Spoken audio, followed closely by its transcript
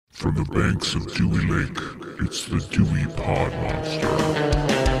From the banks of Dewey Lake, it's the Dewey Pod Monster.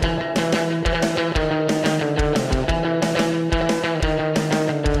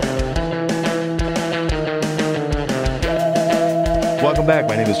 Welcome back.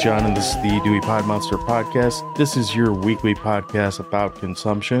 My name is John, and this is the Dewey Pod Monster podcast. This is your weekly podcast about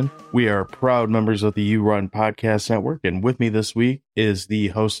consumption. We are proud members of the You Run Podcast Network, and with me this week is the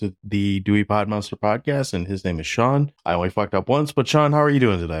host of the Dewey Pod Monster podcast, and his name is Sean. I only fucked up once, but Sean, how are you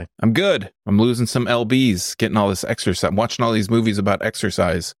doing today? I'm good. I'm losing some lbs, getting all this exercise. I'm watching all these movies about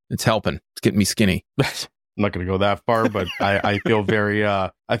exercise. It's helping. It's getting me skinny. I'm not going to go that far, but I feel very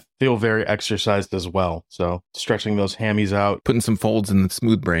exercised as well. So stretching those hammies out, Putting some folds in the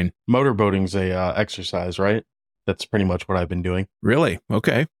smooth brain. motorboating's a exercise, right? That's pretty much what I've been doing. Really?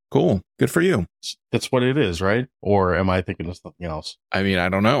 Okay. Cool. Good for you. That's what it is, right? Or am I thinking of something else? I mean, I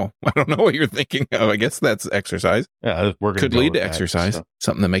don't know. I don't know what you're thinking of. I guess that's exercise. Yeah, we're gonna Could go lead with to that, exercise. so.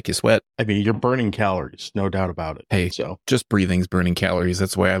 Something to make you sweat. I mean, you're burning calories, no doubt about it. Hey. So Just breathing's burning calories.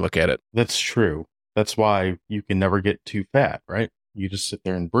 That's the way I look at it. that's true. That's why you can never get too fat, right? You just sit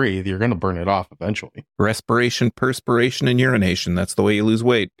there and breathe. You're going to burn it off eventually. Respiration, perspiration, and urination. That's the way you lose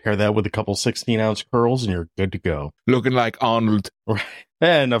weight. Pair that with a couple 16-ounce curls and you're good to go. Looking like Arnold. Right.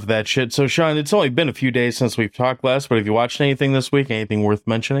 Enough of that shit. So, Sean, it's only been a few days since we've talked last, but have you watched anything this week? Anything worth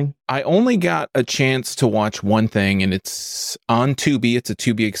mentioning? I only got a chance to watch one thing, and it's on Tubi. It's a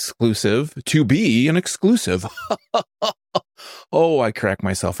Tubi exclusive. To be an exclusive. Oh, I crack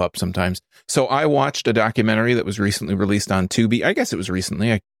myself up sometimes. So I watched a documentary that was recently released on Tubi. I guess it was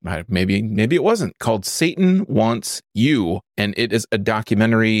recently. Maybe it wasn't. Called Satan Wants You. And it is a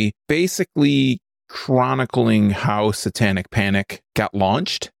documentary basically chronicling how Satanic Panic got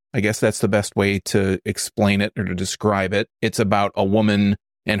launched. I guess that's the best way to explain it or to describe it. It's about a woman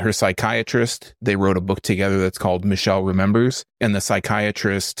and her psychiatrist. They wrote a book together that's called Michelle Remembers. And the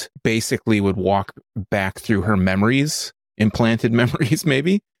psychiatrist basically would walk back through her memories, implanted memories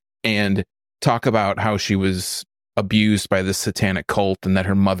maybe, and talk about how she was abused by this satanic cult and that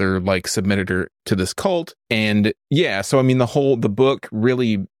her mother submitted her to this cult. And yeah, so I mean the book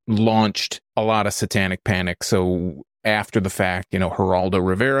really launched a lot of Satanic Panic. So after the fact, Geraldo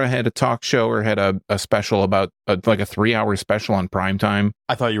Rivera had a talk show or had a special about a 3-hour special on primetime.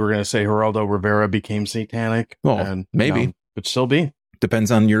 I thought you were going to say Geraldo Rivera became satanic. Well, and, maybe. Could still be.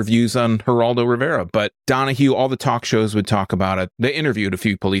 Depends on your views on Geraldo Rivera. But Donahue, all the talk shows would talk about it. They interviewed a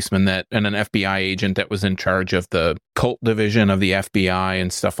few policemen and an FBI agent that was in charge of the cult division of the FBI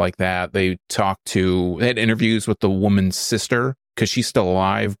and stuff like that. They had interviews with the woman's sister, because she's still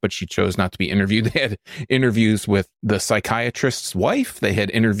alive, but she chose not to be interviewed. They had interviews with the psychiatrist's wife. They had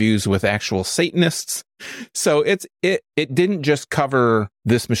interviews with actual Satanists. So it didn't just cover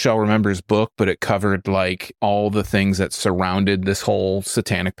this Michelle Remembers book, but it covered all the things that surrounded this whole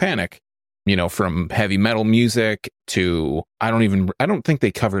Satanic Panic. From heavy metal music to, I don't think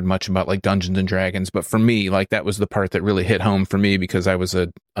they covered much about Dungeons and Dragons, but for me, that was the part that really hit home for me because I was a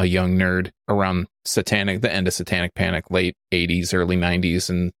young nerd around the end of Satanic Panic, late 80s, early 90s,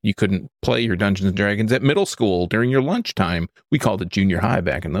 and you couldn't play your Dungeons and Dragons at middle school during your lunchtime. We called it junior high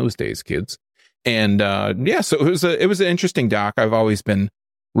back in those days, kids. And so it was an interesting doc. I've always been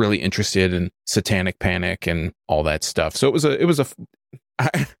really interested in Satanic Panic and all that stuff. So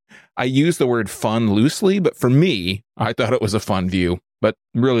I use the word fun loosely, but for me, I thought it was a fun view. But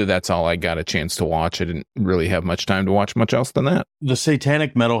really, that's all I got a chance to watch. I didn't really have much time to watch much else than that. The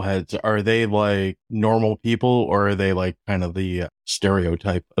satanic metalheads, are they normal people, or are they kind of the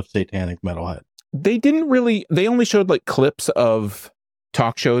stereotype of satanic metalhead? They only showed clips of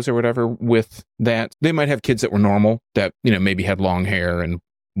talk shows or whatever with that. They might have kids that were normal, that, maybe had long hair and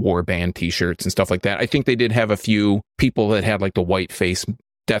wore band t-shirts and stuff like that. I think they did have a few people that had the white face,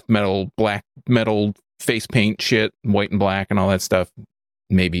 death metal, black metal face paint shit, white and black and all that stuff.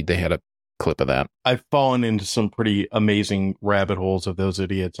 Maybe they had a clip of that. I've fallen into some pretty amazing rabbit holes of those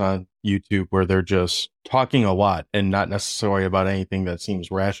idiots on YouTube where they're just talking a lot and not necessarily about anything that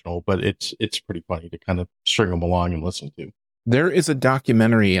seems rational, but it's pretty funny to kind of string them along and listen to. There is a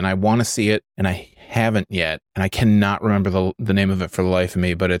documentary, and I want to see it, and I haven't yet, and I cannot remember the name of it for the life of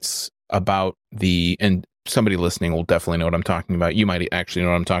me, but it's about and somebody listening will definitely know what I'm talking about. You might actually know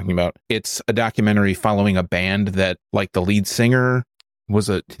what I'm talking about. It's a documentary following a band that, the lead singer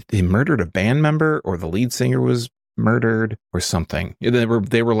they murdered a band member, or the lead singer was murdered, or something. They were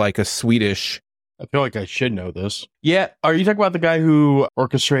a Swedish. I feel like I should know this. Yeah, are you talking about the guy who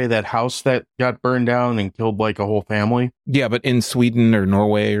orchestrated that house that got burned down and killed a whole family? Yeah, but in Sweden or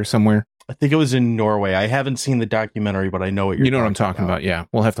Norway or somewhere. I think it was in Norway. I haven't seen the documentary, but I know what you're You know what I'm talking about. Yeah.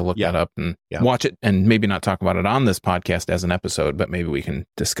 We'll have to look that up and watch it, and maybe not talk about it on this podcast as an episode, but maybe we can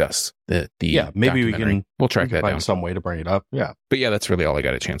discuss the maybe we documentary. can we'll track that find down. some way to bring it up. Yeah. But yeah, that's really all I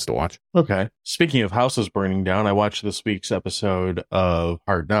got a chance to watch. Okay. Speaking of houses burning down, I watched this week's episode of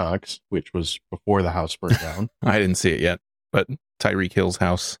Hard Knocks, which was before the house burned down. I didn't see it yet, but Tyreek Hill's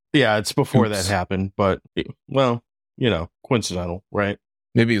house. Yeah, it's before Oops. that happened, but well, coincidental, right?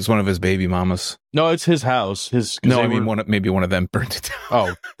 Maybe it was one of his baby mamas. No, it's his house. Maybe one of them burnt it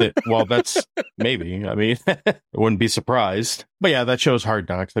down. Well, that's maybe. I mean, I wouldn't be surprised. But yeah, that show's Hard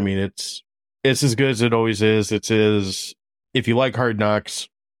Knocks. I mean, it's as good as it always is. If you like Hard Knocks,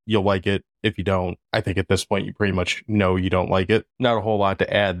 you'll like it. If you don't, I think at this point you pretty much know you don't like it. Not a whole lot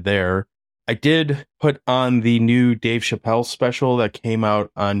to add there. I did put on the new Dave Chappelle special that came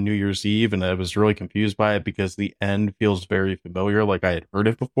out on New Year's Eve, and I was really confused by it because the end feels very familiar, like I had heard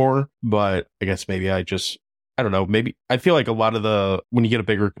it before. But I guess maybe I don't know. Maybe I feel like a lot of when you get a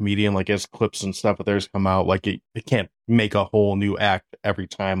bigger comedian, like as clips and stuff of theirs come out, like it can't make a whole new act every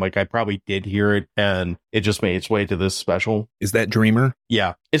time. Like I probably did hear it and it just made its way to this special. Is that Dreamer?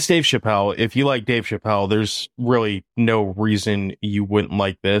 Yeah, it's Dave Chappelle. If you like Dave Chappelle, there's really no reason you wouldn't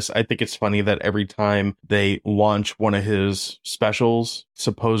like this. I think it's funny that every time they launch one of his specials,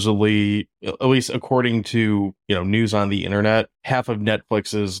 supposedly, at least according to news on the internet, half of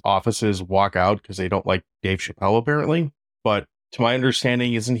Netflix's offices walk out because they don't like Dave Chappelle, apparently. But to my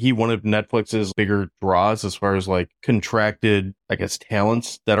understanding, isn't he one of Netflix's bigger draws as far as like contracted, I guess,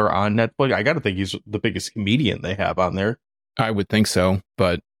 talents that are on Netflix? I got to think he's the biggest comedian they have on there. I would think so,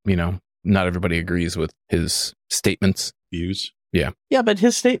 but not everybody agrees with his statements. Views. Yeah. Yeah, but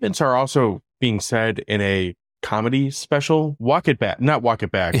his statements are also being said in a comedy special. Not walk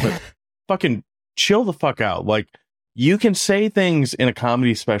it back, but fucking chill the fuck out. Like, you can say things in a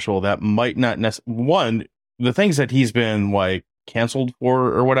comedy special that might not the things that he's been like canceled for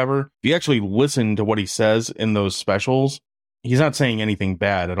or whatever. If you actually listen to what he says in those specials, he's not saying anything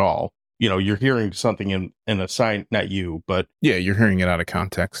bad at all. You're hearing something in a sign, not you, but yeah, you're hearing it out of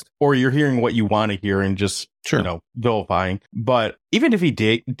context, or you're hearing what you want to hear and just, vilifying. But even if he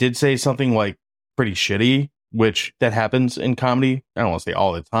did say something like pretty shitty, which that happens in comedy, I don't want to say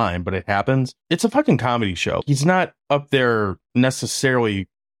all the time, but it happens. It's a fucking comedy show. He's not up there necessarily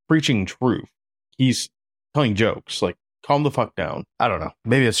preaching truth. He's telling jokes. Like, calm the fuck down. I don't know.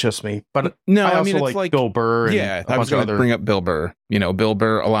 Maybe it's just me, but no, I also mean, it's like Bill Burr. And I was going to bring up Bill Burr. Bill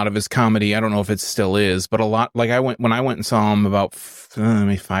Burr, a lot of his comedy, I don't know if it still is, but a lot, like when I went and saw him about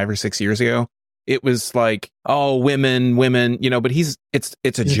maybe 5 or 6 years ago, it was like, oh, women, but he's a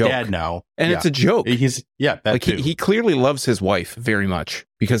joke. Dad now. And it's a joke. He clearly loves his wife very much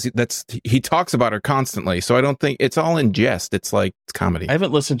because he talks about her constantly. So I don't think it's all in jest. It's like, it's comedy. I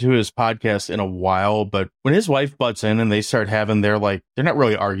haven't listened to his podcast in a while, but when his wife butts in and they start having they're not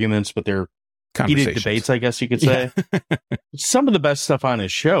really arguments, but they're heated debates, I guess you could say. Yeah. Some of the best stuff on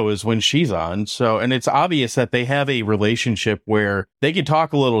his show is when she's on. So, and it's obvious that they have a relationship where they can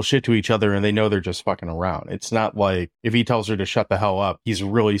talk a little shit to each other and they know they're just fucking around. It's not like if he tells her to shut the hell up, he's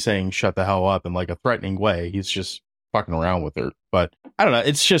really saying shut the hell up in like a threatening way. He's just fucking around with her. But I don't know.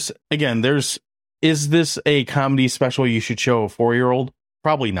 It's just, again, is this a comedy special you should show a 4-year-old?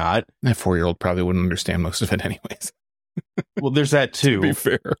 Probably not. That 4-year-old probably wouldn't understand most of it anyways. Well, there's that too. To be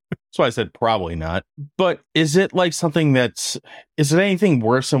fair. That's why I said probably not. But is it like something is it anything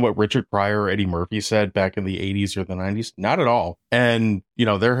worse than what Richard Pryor or Eddie Murphy said back in the 80s or the 90s? Not at all. And,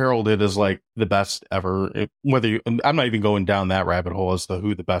 they're heralded as like the best ever. I'm not even going down that rabbit hole as to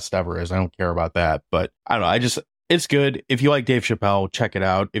who the best ever is. I don't care about that. But I don't know. It's good. If you like Dave Chappelle, check it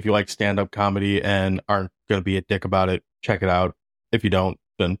out. If you like stand-up comedy and aren't going to be a dick about it, check it out. If you don't,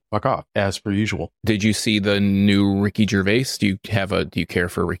 then fuck off, as per usual. Did you see the new Ricky Gervais? Do you care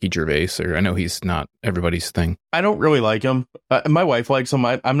for Ricky Gervais? Or I know he's not everybody's thing. I don't really like him. My wife likes him.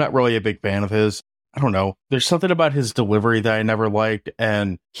 I'm not really a big fan of his. I don't know. There's something about his delivery that I never liked,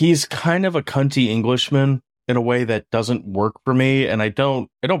 and he's kind of a cunty Englishman in a way that doesn't work for me, and I don't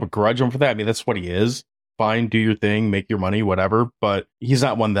begrudge him for that. I mean, that's what he is. Fine, do your thing, make your money, whatever, but he's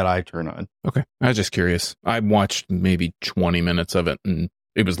not one that I turn on. Okay. I was just curious. I watched maybe 20 minutes of it, and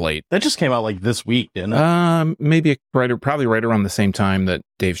it was late. That just came out like this week, didn't it? Maybe probably right around the same time that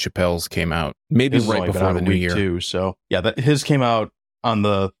Dave Chappelle's came out. Maybe right before the new year too. So yeah, his came out on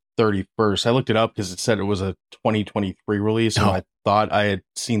the 31st. I looked it up because it said it was a 2023 release, and I thought I had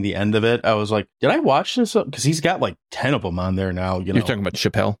seen the end of it. I was like, did I watch this? Because he's got like 10 of them on there now. You're talking about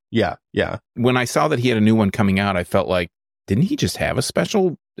Chappelle? Yeah. When I saw that he had a new one coming out, I felt like, didn't he just have a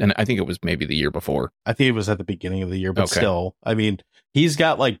special? And I think it was maybe the year before. I think it was at the beginning of the year, but Okay. still, I mean, he's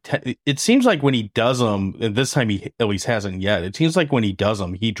got like, it seems like when he does them, and this time he at least hasn't yet, it seems like when he does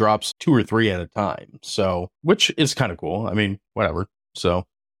them, he drops 2 or 3 at a time. So, which is kind of cool. I mean, whatever. So,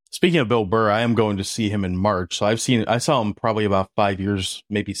 speaking of Bill Burr, I am going to see him in March. So I saw him probably about 5 years,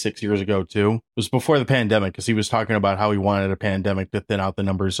 maybe 6 years ago too. It was before the pandemic because he was talking about how he wanted a pandemic to thin out the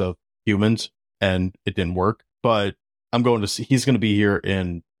numbers of humans, and it didn't work. But I'm going to see, he's going to be here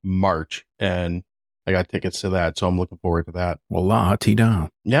in March, and I got tickets to that, so I'm looking forward to that. Well, la-ti-da.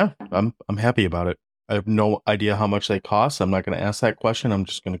 Yeah, I'm happy about it. I have no idea how much they cost. I'm not going to ask that question. I'm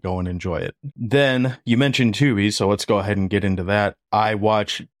just going to go and enjoy it. Then you mentioned Tubi, so let's go ahead and get into that. I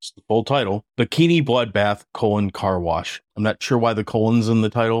watched the full title, Bikini Bloodbath: Car Wash. I'm not sure why the colon's in the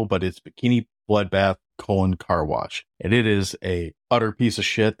title, but it's Bikini Bloodbath: Car Wash. And it is a utter piece of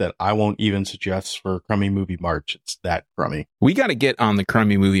shit that I won't even suggest for Crummy Movie March. It's that crummy. We got to get on the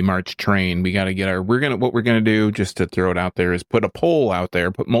Crummy Movie March train. We got to get what we're going to do, just to throw it out there, is put a poll out there,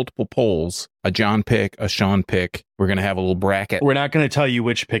 put multiple polls, a John pick, a Sean pick. We're going to have a little bracket. We're not going to tell you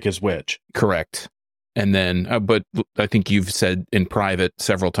which pick is which. Correct. And then, but I think you've said in private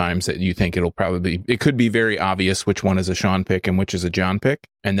several times that you think it could be very obvious which one is a Sean pick and which is a John pick.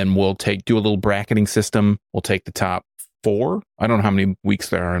 And then we'll do a little bracketing system. We'll take the top 4. I don't know how many weeks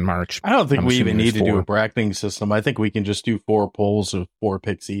there are in March. I don't think we even need to 4. do a bracketing system. I think we can just do 4 polls of 4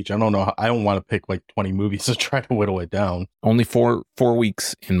 picks each. I don't know. I don't want to pick like 20 movies to try to whittle it down. Only 4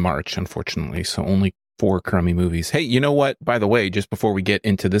 weeks in March, unfortunately. So only 4 crummy movies. Hey, you know what? By the way, just before we get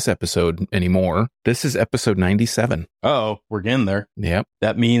into this episode anymore, this is episode 97. Oh, we're getting there. Yep.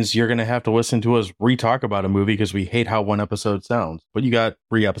 That means you're going to have to listen to us re-talk about a movie because we hate how one episode sounds. But you got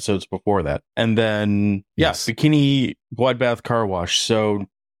 3 episodes before that. And then, Yes. Bikini Bloodbath Car Wash. So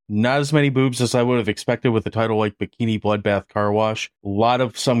not as many boobs as I would have expected with a title like Bikini Bloodbath Car Wash. A lot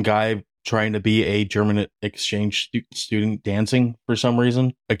of some guy trying to be a German exchange student dancing for some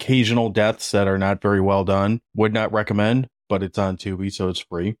reason. Occasional deaths that are not very well done. Would not recommend, but it's on Tubi, so it's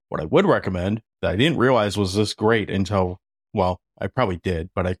free. What I would recommend that I didn't realize was this great until, well, I probably did,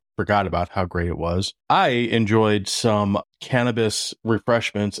 but I forgot about how great it was. I enjoyed some cannabis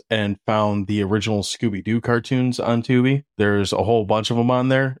refreshments and found the original Scooby-Doo cartoons on Tubi. There's a whole bunch of them on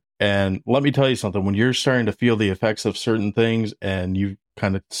there. And let me tell you something, when you're starting to feel the effects of certain things and you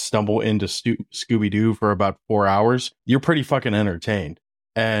kind of stumble into Scooby-Doo for about 4 hours, you're pretty fucking entertained.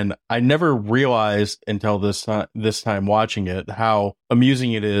 And I never realized until this time watching it how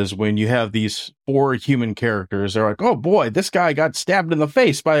amusing it is when you have these 4 human characters. They're like, oh boy, this guy got stabbed in the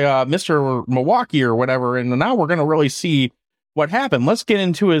face by Mr. Milwaukee or whatever, and now we're going to really see what happened. Let's get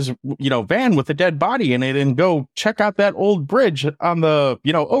into his, van with a dead body in it and go check out that old bridge on the,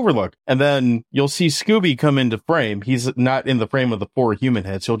 overlook. And then you'll see Scooby come into frame. He's not in the frame of the 4 human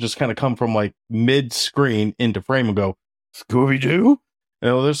heads. He'll just kind of come from like mid screen into frame and go, Scooby-Doo?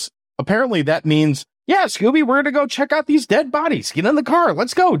 There's apparently that means, yeah, Scooby, we're going to go check out these dead bodies. Get in the car.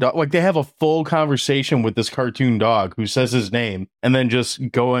 Let's go. Like they have a full conversation with this cartoon dog who says his name and then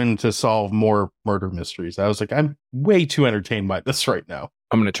just go in to solve more murder mysteries. I was like, I'm way too entertained by this right now.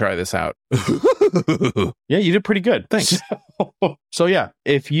 I'm going to try this out. Yeah, you did pretty good. Thanks. So yeah,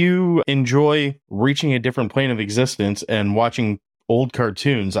 if you enjoy reaching a different plane of existence and watching old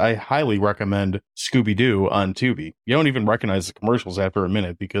cartoons, I highly recommend Scooby-Doo on Tubi. You don't even recognize the commercials after a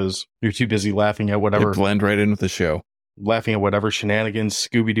minute because you're too busy laughing at whatever. They blend right in with the show. Laughing at whatever shenanigans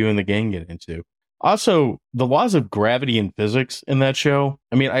Scooby-Doo and the gang get into. Also, the laws of gravity and physics in that show,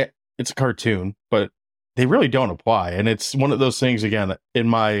 I mean, it's a cartoon, but they really don't apply. And it's one of those things, again, in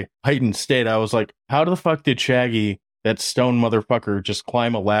my heightened state, I was like, how the fuck did Shaggy, that stone motherfucker, just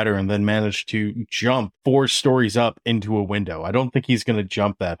climb a ladder and then manage to jump 4 stories up into a window? I don't think he's going to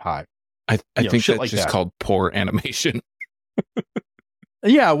jump that high. I think that's like just that. called poor animation.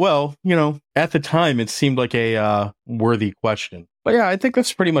 Yeah, well, at the time, it seemed like a worthy question. But yeah, I think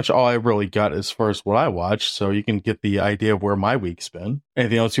that's pretty much all I really got as far as what I watched. So you can get the idea of where my week's been.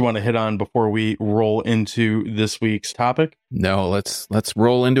 Anything else you want to hit on before we roll into this week's topic? No, let's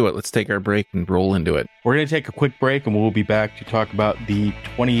roll into it. Let's take our break and roll into it. We're going to take a quick break and we'll be back to talk about the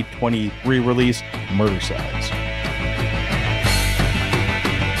 2023 release, Murdercise.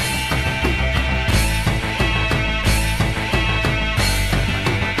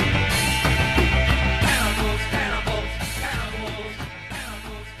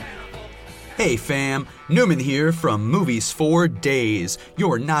 Hey fam, Newman here from Movies for Days,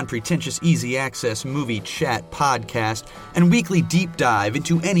 your non-pretentious easy access movie chat podcast and weekly deep dive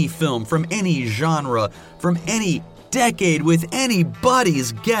into any film from any genre, from any decade with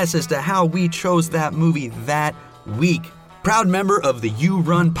anybody's guess as to how we chose that movie that week. proud member of the You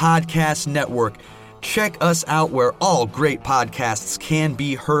Run Podcast Network. Check us out where all great podcasts can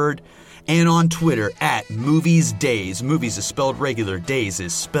be heard, and on Twitter at Movies Days. Movies is spelled regular, Days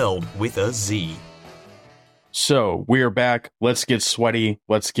is spelled with a Z. So we are back. Let's get sweaty.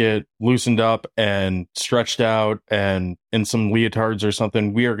 Let's get loosened up and stretched out and in some leotards or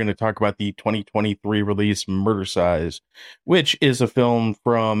something. We are going to talk about the 2023 release Murdercise, which is a film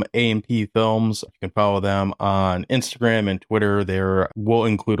from A&P Films. You can follow them on Instagram and Twitter. We'll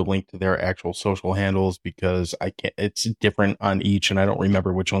include a link to their actual social handles because it's different on each and I don't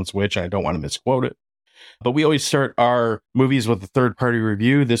remember which one's which. And I don't want to misquote it. But we always start our movies with a third-party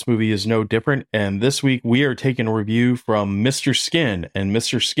review. This movie is no different. And this week, we are taking a review from Mr. Skin. And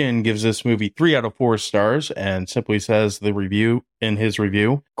Mr. Skin gives this movie 3 out of 4 stars and simply says in his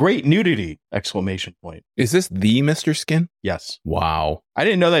review, great nudity! ! Is this the Mr. Skin? Yes. Wow. I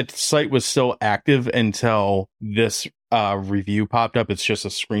didn't know that site was still active until this review popped up. It's just a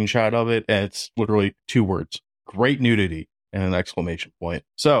screenshot of it. And it's literally 2 words. Great nudity! And an !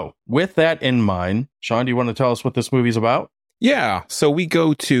 So with that in mind, Sean, do you want to tell us what this movie's about? Yeah. So we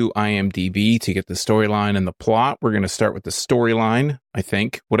go to IMDb to get the storyline and the plot. We're going to start with the storyline, I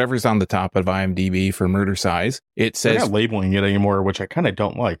think. Whatever's on the top of IMDb for Murdercise. It says... They're not labeling it anymore, which I kind of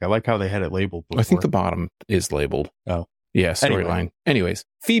don't like. I like how they had it labeled before. I think the bottom is labeled. Oh. Yeah, storyline. Anyways,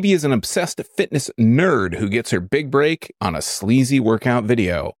 Phoebe is an obsessed fitness nerd who gets her big break on a sleazy workout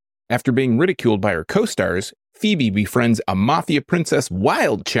video. After being ridiculed by her co-stars, Phoebe befriends a mafia princess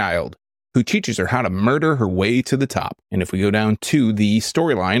Wildchild, who teaches her how to murder her way to the top. And if we go down to the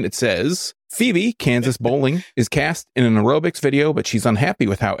storyline, it says, Phoebe, Kansas Bowling, is cast in an aerobics video, but she's unhappy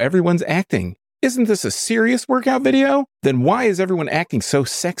with how everyone's acting. Isn't this a serious workout video? Then why is everyone acting so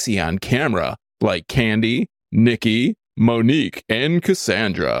sexy on camera? Like Candy, Nikki, Monique, and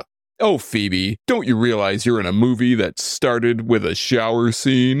Cassandra. Oh, Phoebe, don't you realize you're in a movie that started with a shower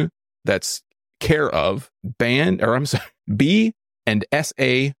scene? That's care of B and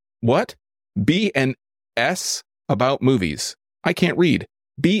S.A. What? B and S about movies. I can't read.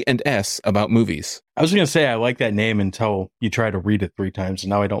 B and S about movies. I was going to say I like that name until you try to read it 3 times,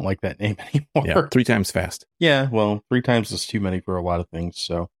 and now I don't like that name anymore. Yeah, 3 times fast. Yeah, well, 3 times is too many for a lot of things,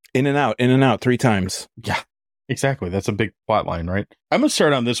 so. In and out 3 times. Yeah, exactly. That's a big plot line, right? I'm going to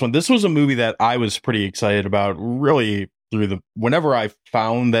start on this one. This was a movie that I was pretty excited about, really, whenever I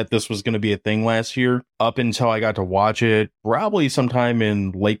found that this was going to be a thing last year, up until I got to watch it, probably sometime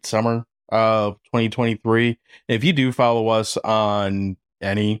in late summer of 2023. If you do follow us on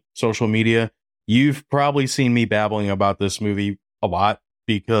any social media, you've probably seen me babbling about this movie a lot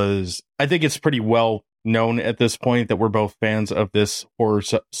because I think it's pretty well known at this point that we're both fans of this horror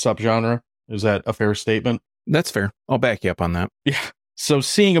subgenre. Is that a fair statement? That's fair. I'll back you up on that. Yeah. So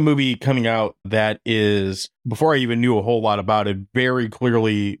seeing a movie coming out that is, before I even knew a whole lot about it, very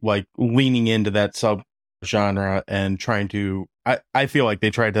clearly like leaning into that subgenre and trying to, I feel like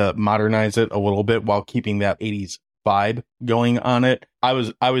they tried to modernize it a little bit while keeping that 80s vibe going on it. I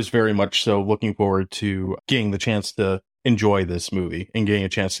was very much so looking forward to getting the chance to enjoy this movie and getting a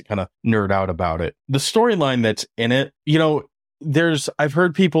chance to kind of nerd out about it. The storyline that's in it, I've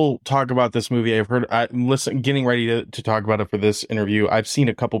heard people talk about this movie. Getting ready to talk about it for this interview. I've seen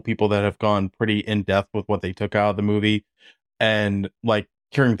a couple people that have gone pretty in depth with what they took out of the movie and like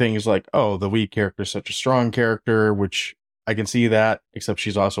hearing things like, oh, the lead character is such a strong character, which I can see that, except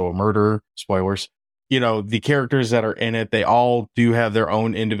she's also a murderer. Spoilers. The characters that are in it, they all do have their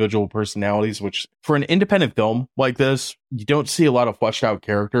own individual personalities, which for an independent film like this, you don't see a lot of fleshed out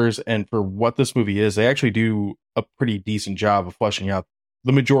characters. And for what this movie is, they actually do a pretty decent job of fleshing out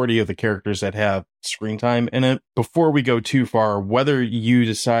the majority of the characters that have screen time in it. Before we go too far, whether you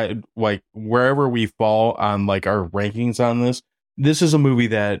decide like wherever we fall on like our rankings on this is a movie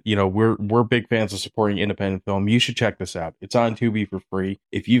that, we're big fans of supporting independent film. You should check this out. It's on Tubi for free.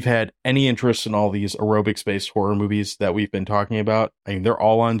 If you've had any interest in all these aerobics-based horror movies that we've been talking about, I mean, they're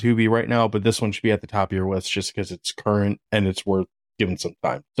all on Tubi right now, but this one should be at the top of your list just because it's current and it's worth giving some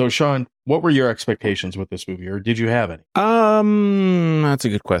time. So, Sean, what were your expectations with this movie, or did you have any? That's a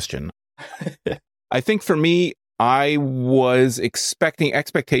good question. I think for me, I was expecting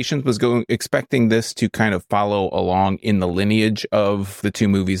this to kind of follow along in the lineage of the 2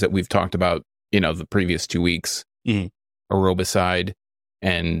 movies that we've talked about, the previous 2 weeks, Aerobicide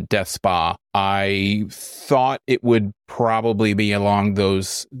and Death Spa. I thought it would probably be along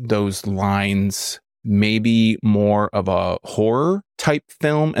those lines, maybe more of a horror type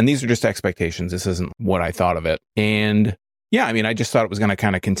film. And these are just expectations. This isn't what I thought of it. And yeah, I mean, I just thought it was going to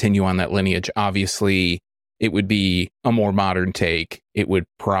kind of continue on that lineage. Obviously, it would be a more modern take. It would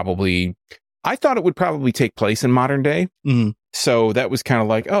probably I thought it would probably take place in modern day. Mhm. So that was kind of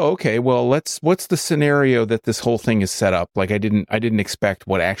like, oh, okay, well, what's the scenario that this whole thing is set up? Like I didn't expect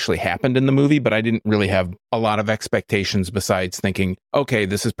what actually happened in the movie, but I didn't really have a lot of expectations besides thinking, okay,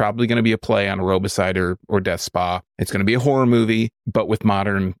 this is probably going to be a play on a Robicide or Death Spa. It's going to be a horror movie, but with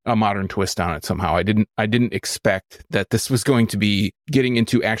a modern twist on it somehow. I didn't expect that this was going to be getting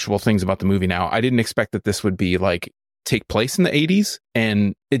into actual things about the movie now. I didn't expect that this would be like take place in the 80s,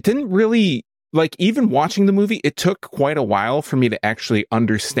 and it didn't really. Like, even watching the movie, it took quite a while for me to actually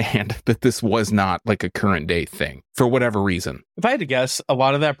understand that this was not like a current day thing for whatever reason. If I had to guess, a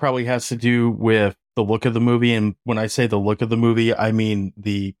lot of that probably has to do with the look of the movie. And when I say the look of the movie, I mean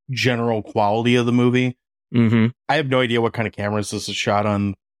the general quality of the movie. Mm-hmm. I have no idea what kind of cameras this is shot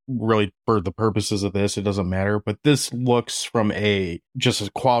on. Really, for the purposes of this, it doesn't matter. But this looks from just a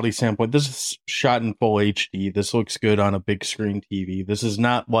quality standpoint. This is shot in full HD. This looks good on a big screen TV. This is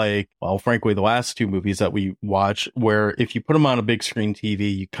not like, well, frankly, the last two movies that we watch, where if you put them on a big screen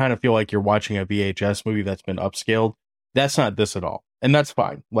TV, you kind of feel like you're watching a VHS movie that's been upscaled. That's not this at all, and that's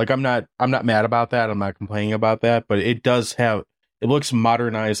fine. Like I'm not mad about that. I'm not complaining about that. But it does have. It looks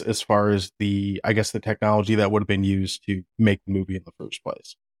modernized as far as the technology that would have been used to make the movie in the first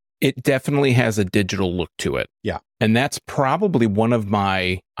place. It definitely has a digital look to it. Yeah. And that's probably one of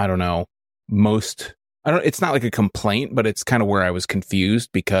my, it's not like a complaint, but it's kind of where I was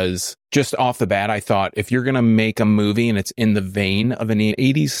confused because just off the bat, I thought if you're going to make a movie and it's in the vein of an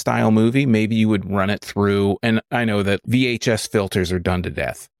 80s style movie, maybe you would run it through. And I know that VHS filters are done to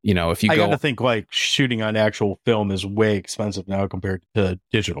death. You know, if you I gotta think like shooting on actual film is way expensive now compared to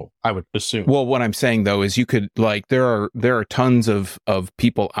digital, I would assume. Well, what I'm saying though is you could like there are tons of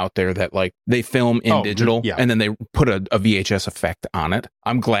people out there that like they film in digital and then they put a VHS effect on it.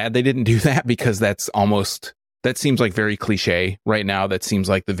 I'm glad they didn't do that because that seems like very cliche right now. That seems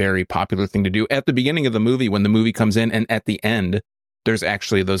like the very popular thing to do at the beginning of the movie when the movie comes in, and at the end there's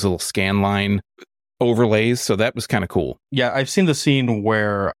actually those little scan line overlays, so that was kind of cool. Yeah, I've seen the scene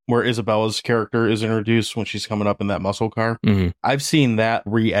where Isabella's character is introduced when she's coming up in that muscle car. Mm-hmm. I've seen that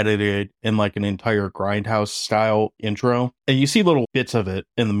re-edited in like an entire Grindhouse style intro, and you see little bits of it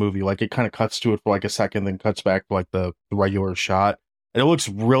in the movie. Like it kind of cuts to it for like a second, then cuts back to like the regular shot. And it looks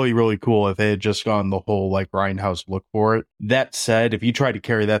really, really cool if they had just gone the whole like Grindhouse look for it. That said, if you tried to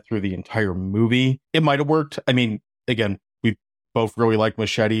carry that through the entire movie, it might have worked. I mean, again, we both really like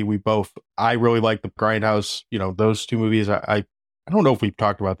Machete. I really like the Grindhouse, those two movies. I don't know if we've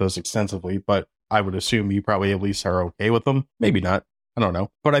talked about those extensively, but I would assume you probably at least are okay with them. Maybe not. I don't know.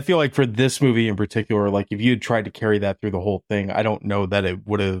 But I feel like for this movie in particular, like if you had tried to carry that through the whole thing, I don't know that it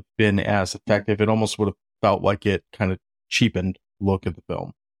would have been as effective. It almost would have felt like it kind of cheapened look at the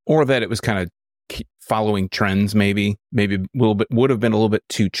film, or that it was kind of following trends. Maybe a little bit would have been a little bit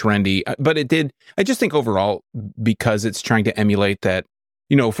too trendy, but it did. I just think overall, because it's trying to emulate that,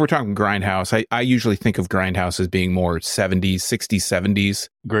 if we're talking Grindhouse, I usually think of Grindhouse as being more 70s, 60s, 70s.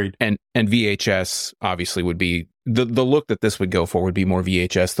 Great. And VHS obviously would be the look that this would go for would be more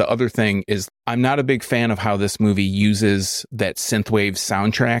VHS. The other thing is I'm not a big fan of how this movie uses that synthwave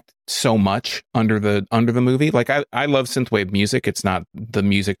soundtrack so much under the movie. Like I love synthwave music. It's not the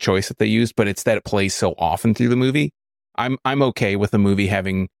music choice that they use, but it's that it plays so often through the movie. I'm okay with the movie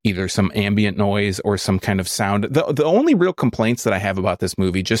having either some ambient noise or some kind of sound. The only real complaints that I have about this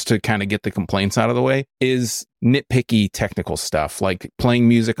movie, just to kind of get the complaints out of the way, is nitpicky technical stuff, like playing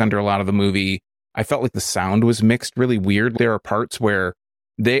music under a lot of the movie. I felt like the sound was mixed really weird. There are parts where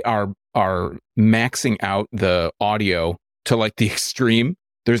they are maxing out the audio to like the extreme.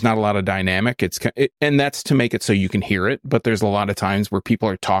 There's not a lot of dynamic. And that's to make it so you can hear it. But there's a lot of times where people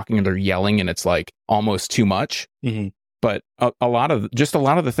are talking and they're yelling and it's like almost too much. Mm-hmm. But a lot of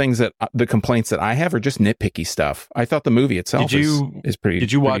the things that the complaints that I have are just nitpicky stuff. I thought the movie itself is pretty.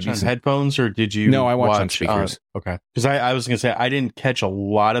 Did you watch decent. On headphones or did you? No, I watched on speakers. Okay, because I was gonna say I didn't catch a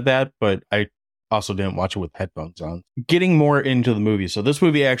lot of that, but I also didn't watch it with headphones on. Getting more into the movie, so this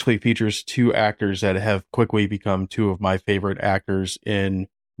movie actually features two actors that have quickly become two of my favorite actors in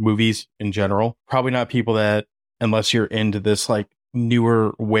movies in general. Probably not people that, unless you're into this like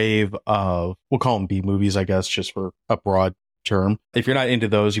newer wave of, we'll call them B movies, I guess, just for a broad term. If you're not into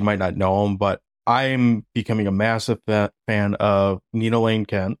those, you might not know them, but I'm becoming a massive fan of Nina Lane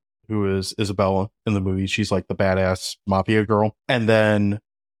Kent, who is Isabella in the movie. She's like the badass mafia girl. And then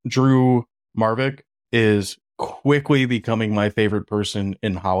Drew Marvick is quickly becoming my favorite person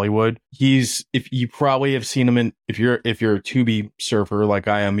in Hollywood. If you probably have seen him in, if you're a Tubi surfer like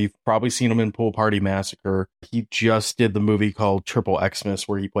I am, you've probably seen him in Pool Party Massacre. He just did the movie called Triple Xmas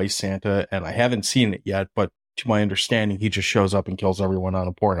where he plays Santa, and I haven't seen it yet, but to my understanding, he just shows up and kills everyone on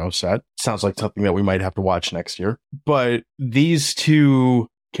a porno set. Sounds like something that we might have to watch next year. But these two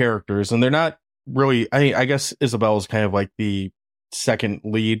characters, and they're not really, I guess Isabel is kind of like the second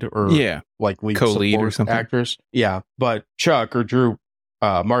lead or like lead co-lead support or something. actors. Yeah. But Chuck or Drew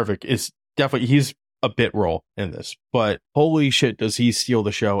Marvick is definitely, he's a bit role in this, but holy shit, does he steal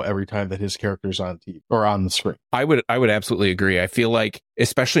the show every time that his character's on TV or on the screen. I would absolutely agree. I feel like,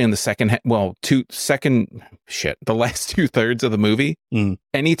 especially in the the last 2/3 of the movie,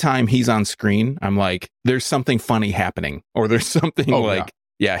 anytime he's on screen, I'm like, there's something funny happening, or there's something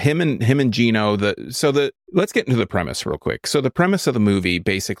him and Gino. Let's get into the premise real quick. So the premise of the movie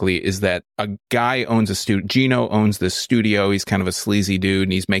basically is that a guy owns a studio. Gino owns this studio. He's kind of a sleazy dude,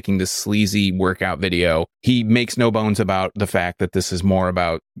 and he's making this sleazy workout video. He makes no bones about the fact that this is more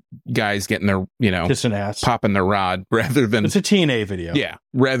about guys getting their, kissing ass, popping their rod, rather than it's a TNA video. Yeah,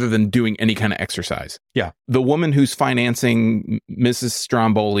 rather than doing any kind of exercise. Yeah. The woman who's financing Mrs.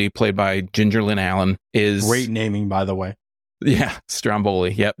 Stromboli, played by Ginger Lynn Allen, is great naming, by the way. Yeah,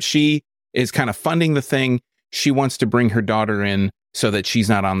 Stromboli. Yep. She is kind of funding the thing. She wants to bring her daughter in so that she's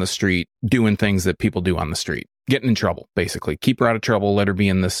not on the street doing things that people do on the street, getting in trouble, basically. Keep her out of trouble. Let her be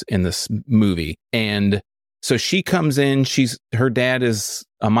in this movie. And so she comes in. Her dad is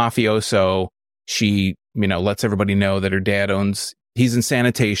a mafioso. She, lets everybody know that her dad he's in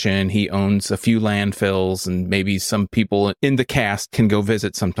sanitation. He owns a few landfills, and maybe some people in the cast can go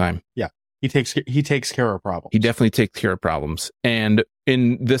visit sometime. Yeah. He takes care of problems. He definitely takes care of problems. And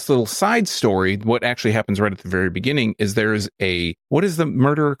in this little side story, what actually happens right at the very beginning is there's what is the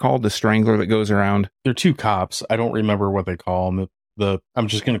murderer called? The strangler that goes around? They're two cops. I don't remember what they call them. I'm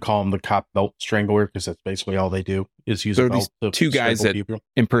just going to call them the cop belt strangler, because that's basically all they do is use a belt. These two guys that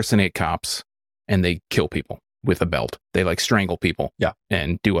impersonate cops, and they kill people with a belt. They strangle people. Yeah.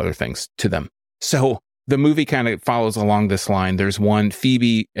 And do other things to them. So the movie kind of follows along this line. There's one,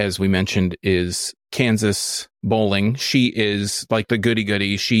 Phoebe, as we mentioned, is Kansas Bowling. She is like the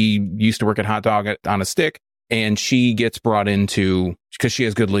goody-goody. She used to work at Hot Dog on a Stick, and she gets brought into, because she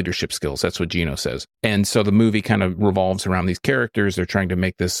has good leadership skills. That's what Gino says. And so the movie kind of revolves around these characters. They're trying to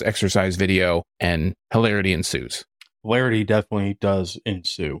make this exercise video, and hilarity ensues. Hilarity definitely does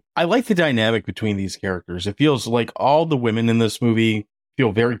ensue. I like the dynamic between these characters. It feels like all the women in this movie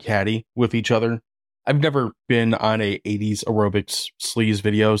feel very catty with each other. I've never been on a 80s aerobics sleaze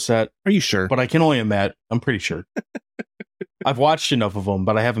video set. Are you sure? But I can only imagine. I'm pretty sure. I've watched enough of them,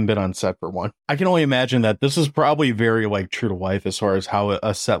 but I haven't been on set for one. I can only imagine that this is probably very true to life as far as how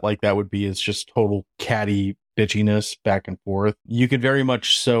a set like that would be. It's just total catty bitchiness back and forth. You could very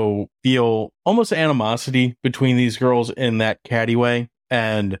much so feel almost animosity between these girls in that catty way.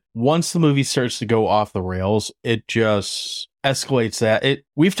 And once the movie starts to go off the rails, it just escalates that.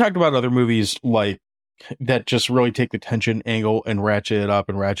 We've talked about other movies that just really take the tension angle and ratchet it up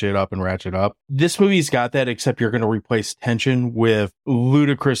and ratchet it up and ratchet up. This movie's got that, except you're going to replace tension with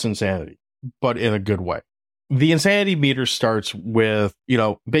ludicrous insanity, but in a good way. The insanity meter starts with,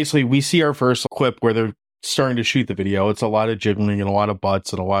 basically we see our first clip where they're starting to shoot the video. It's a lot of jiggling and a lot of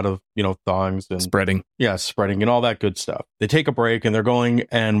butts and a lot of, thongs and spreading. Yeah, spreading and all that good stuff. They take a break and they're going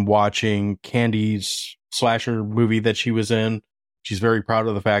and watching Candy's slasher movie that she was in. She's very proud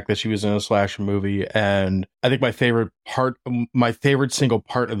of the fact that she was in a slasher movie. And I think my favorite single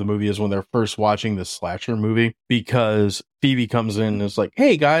part of the movie is when they're first watching this slasher movie, because Phoebe comes in and is like,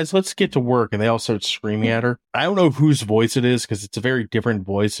 hey guys, let's get to work. And they all start screaming at her. I don't know whose voice it is, because it's a very different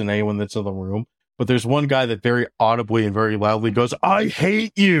voice than anyone that's in the room. But there's one guy that very audibly and very loudly goes, I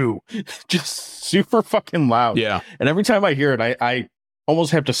hate you. Just super fucking loud. Yeah. And every time I hear it, I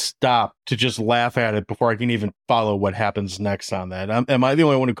almost have to stop to just laugh at it before I can even follow what happens next on that. Am I the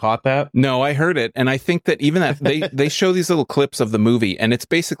only one who caught that? No, I heard it. And I think that even that they show these little clips of the movie, and it's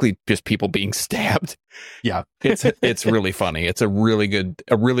basically just people being stabbed. Yeah. It's really funny. It's a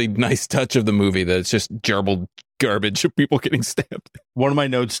really nice touch of the movie that it's just jarbled garbage of people getting stabbed. One of my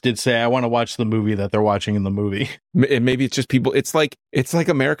notes did say, I want to watch the movie that they're watching in the movie. And maybe it's just people. It's like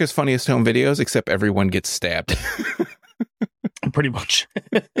America's Funniest Home Videos, except everyone gets stabbed. Pretty much.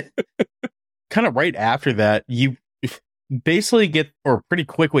 Kind of right after that, you basically get, or pretty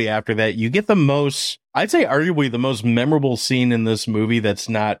quickly after that, you get the most, I'd say arguably the most memorable scene in this movie that's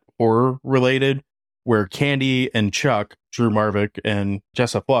not horror related, where Candy and Chuck, Drew Marvick and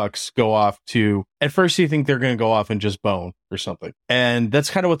Jessa Flux go off to, at first you think they're going to go off and just bone or something. And that's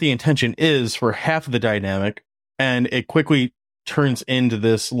kind of what the intention is for half of the dynamic. And it quickly turns into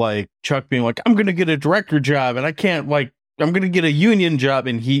this, Chuck being like, I'm going to get a director job and I can't I'm going to get a union job.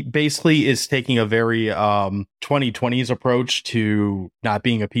 And he basically is taking a very 2020s approach to not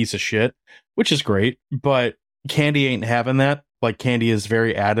being a piece of shit, which is great. But Candy ain't having that. Like, Candy is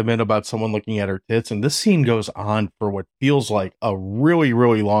very adamant about someone looking at her tits, and this scene goes on for what feels like a really,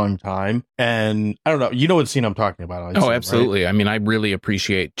 really long time. And I don't know, you know what scene I'm talking about? I assume, Absolutely. Right? I mean, I really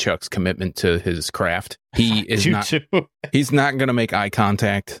appreciate Chuck's commitment to his craft. He is You not. too. He's not going to make eye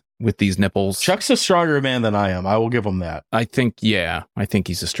contact with these nipples. Chuck's a stronger man than I am. I will give him that. I think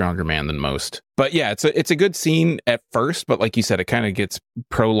he's a stronger man than most. But yeah, it's a good scene at first, but like you said, it kind of gets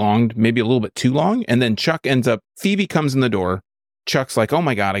prolonged, maybe a little bit too long, and then Chuck ends up. Phoebe comes in the door. Chuck's like, "Oh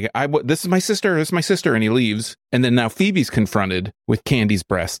my god, this is my sister. This is my sister," and he leaves. And then now Phoebe's confronted with Candy's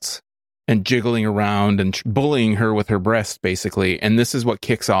breasts and jiggling around and bullying her with her breasts, basically. And this is what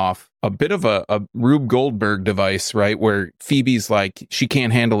kicks off a bit of a Rube Goldberg device, right? Where Phoebe's like, she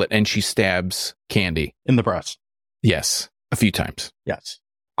can't handle it, and she stabs Candy in the breast. Yes, a few times. Yes.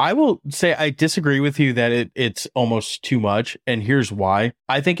 I will say I disagree with you that it's almost too much, and here's why.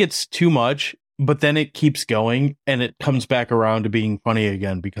 I think it's too much, but then it keeps going, and it comes back around to being funny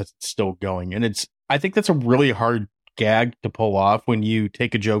again because it's still going. And I think that's a really hard gag to pull off when you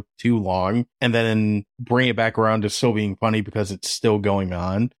take a joke too long and then bring it back around to still being funny because it's still going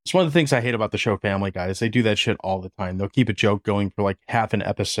on. It's one of the things I hate about the show Family Guy is they do that shit all the time. They'll keep a joke going for like half an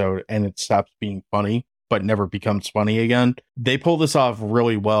episode and it stops being funny but never becomes funny again. They pull this off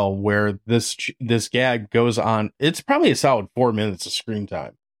really well where this gag goes on. It's probably a solid 4 minutes of screen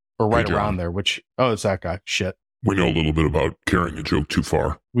time or right around there, which, it's that guy. Shit. We know a little bit about carrying a joke too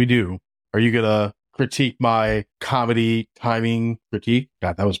far. We do. Are you going to critique my comedy timing critique?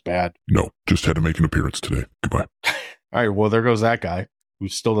 God, that was bad. No, just had to make an appearance today. Goodbye. All right, well, there goes that guy who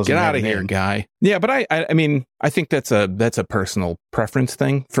still doesn't get have out of a here, name. guy. Yeah, but I mean, I think that's a personal preference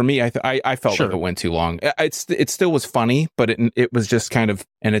thing for me. I felt like it went too long. It still was funny, but it was just kind of,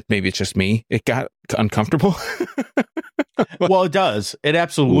 and maybe it's just me. It got uncomfortable. Well, it does. It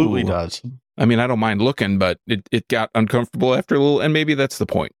absolutely does. I mean, I don't mind looking, but it got uncomfortable after a little, and maybe that's the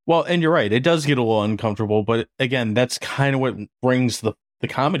point. Well, and you're right. It does get a little uncomfortable, but again, that's kind of what brings the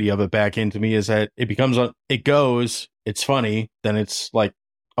comedy of it back into me is that it becomes, it's funny, then it's like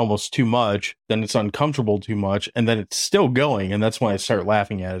almost too much, then it's uncomfortable too much, and then it's still going, and that's when I start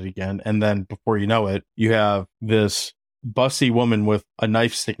laughing at it again. And then before you know it, you have this busty woman with a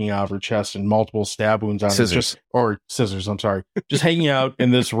knife sticking out of her chest and multiple stab wounds on scissors. Scissors, I'm sorry. Just hanging out in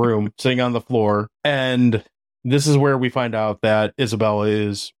this room, sitting on the floor. And this is where we find out that Isabella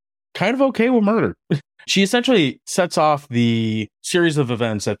is kind of okay with murder. She essentially sets off the series of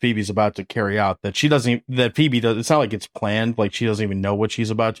events that Phoebe's about to carry out that Phoebe does. It's not like it's planned, like she doesn't even know what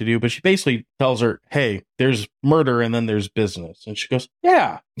she's about to do, but she basically tells her, hey, there's murder and then there's business. And she goes,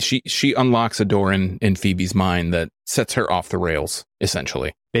 yeah. She unlocks a door in Phoebe's mind that sets her off the rails,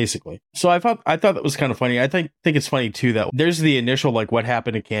 essentially. Basically. So I thought that was kind of funny. I think it's funny too that there's the initial like what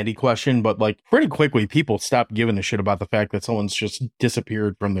happened to Candy question, but like pretty quickly people stopped giving a shit about the fact that someone's just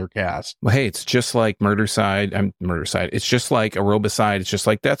disappeared from their cast. Well, hey, it's just like Murdercise. It's just like Aerobicide. It's just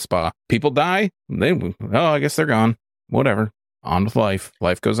like Death Spa. People die. I guess they're gone. Whatever. On with life.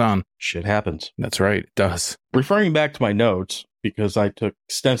 Life goes on. Shit happens. That's right. It does. Referring back to my notes, because I took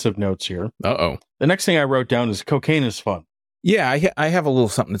extensive notes here. Uh-oh. The next thing I wrote down is cocaine is fun. Yeah, I have a little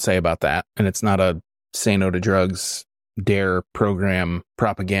something to say about that. And it's not a say no to drugs dare program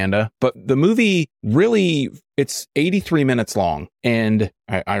propaganda. But the movie really, it's 83 minutes long. And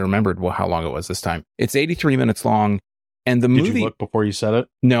I remembered how long it was this time. It's 83 minutes long. And the movie... Did you look before you said it?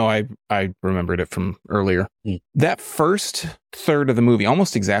 No, I remembered it from earlier. That first third of the movie,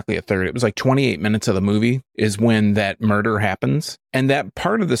 almost exactly a third, it was like 28 minutes of the movie is when that murder happens. And that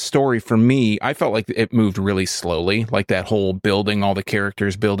part of the story for me, I felt like it moved really slowly. Like that whole building all the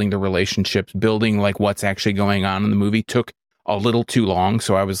characters, building the relationships, building like what's actually going on in the movie took a little too long.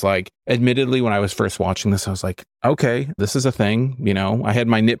 So I was like, admittedly, when I was first watching this, I was like, okay, this is a thing. You know, I had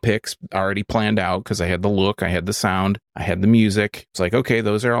my nitpicks already planned out because I had the look, I had the sound, I had the music. It's like, okay,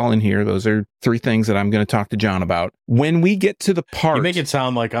 those are all in here. Those are 3 things that I'm going to talk to John about. When we get to the part... You make it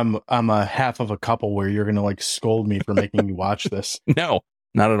sound like I'm a half of a couple where you're going to like scold me for making me watch this. No,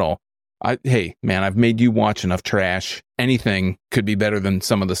 not at all. Hey, man, I've made you watch enough trash. Anything could be better than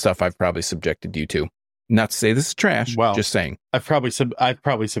some of the stuff I've probably subjected you to. Not to say this is trash, well, just saying. I've probably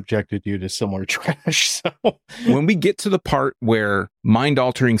subjected you to similar trash. So when we get to the part where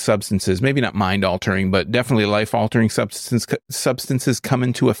mind-altering substances, maybe not mind-altering, but definitely life-altering substances come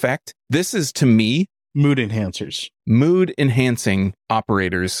into effect, this is, to me... Mood enhancers. Mood-enhancing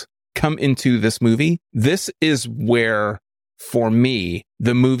operators come into this movie. This is where, for me,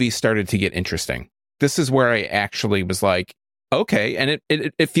 the movie started to get interesting. This is where I actually was like, okay. And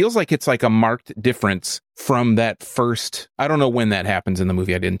it feels like it's like a marked difference from that first. I don't know when that happens in the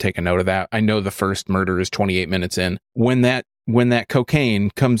movie. I didn't take a note of that. I know the first murder is 28 minutes in. When that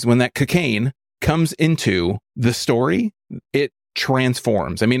cocaine comes into the story, it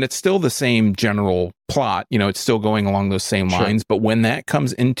transforms. I mean, it's still the same general plot, it's still going along those same lines, but when that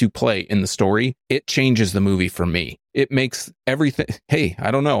comes into play in the story, it changes the movie for me. It makes everything, hey,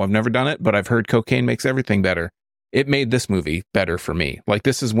 I don't know, I've never done it, but I've heard cocaine makes everything better. It made this movie better for me. Like,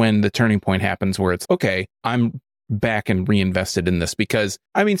 this is when the turning point happens where it's, okay, I'm back and reinvested in this, because,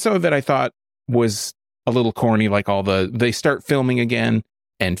 I mean, some of it I thought was a little corny, like they start filming again,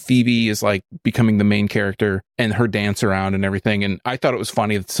 and Phoebe is like becoming the main character and her dance around and everything. And I thought it was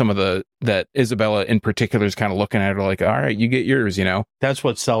funny that that Isabella in particular is kind of looking at her like, all right, you get yours, That's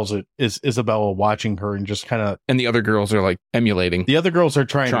what sells it, is Isabella watching her and just kind of... And the other girls are like emulating. The other girls are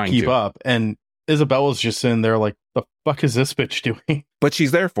trying to keep up. And Isabella's just sitting there like, the fuck is this bitch doing? But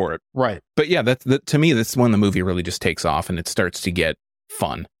she's there for it. Right. But yeah, to me, that's when the movie really just takes off and it starts to get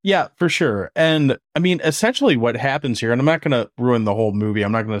fun. Yeah, for sure. And I mean, essentially what happens here, and I'm not going to ruin the whole movie,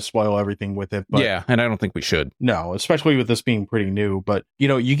 I'm not going to spoil everything with it, but yeah, and I don't think we should. No, especially with this being pretty new, but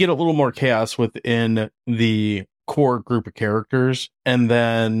you get a little more chaos within the core group of characters, and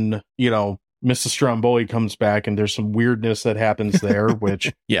then Mrs. Stromboli comes back and there's some weirdness that happens there,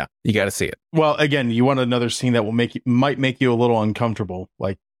 which yeah, you got to see it. Well, again, you want another scene that might make you a little uncomfortable,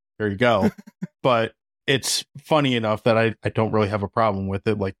 like, there you go. But it's funny enough that I don't really have a problem with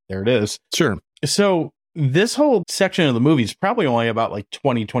it. Like, there it is. Sure. So this whole section of the movie is probably only about like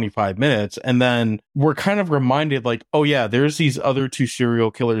 20-25 minutes. And then we're kind of reminded like, oh yeah, there's these other two serial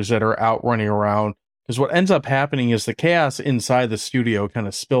killers that are out running around. Because what ends up happening is the chaos inside the studio kind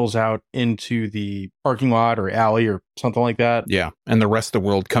of spills out into the parking lot or alley or something like that. Yeah. And the rest of the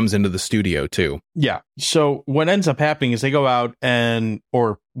world comes into the studio too. Yeah. So what ends up happening is they go out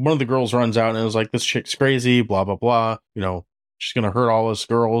or one of the girls runs out and is like, this chick's crazy, blah, blah, blah. She's going to hurt all us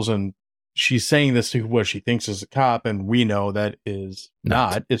girls. And she's saying this to what she thinks is a cop. And we know that is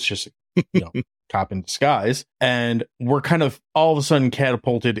not. It's just, cop in disguise. And we're kind of all of a sudden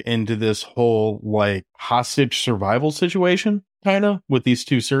catapulted into this whole like hostage survival situation, kind of, with these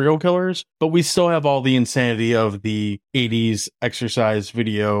two serial killers. But we still have all the insanity of the 80s exercise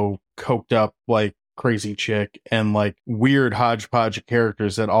video, coked up like crazy chick, and like weird hodgepodge of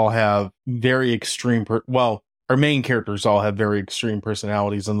characters that all have very extreme our main characters all have very extreme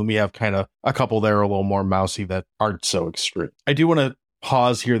personalities, and then we have kind of a couple that are a little more mousy that aren't so extreme. I do want to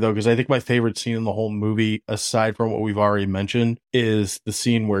pause here though, because I think my favorite scene in the whole movie, aside from what we've already mentioned, is the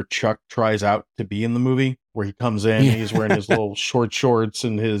scene where Chuck tries out to be in the movie, where he comes in, and he's wearing his little short shorts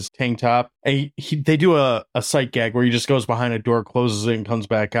and his tank top. And they do a sight gag where he just goes behind a door, closes it, and comes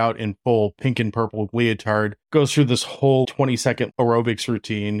back out in full pink and purple leotard, goes through this whole 20-second aerobics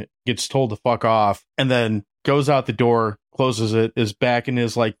routine, gets told to fuck off, and then goes out the door, closes it, is back in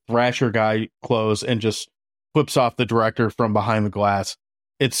his like Thrasher guy clothes, and just flips off the director from behind the glass.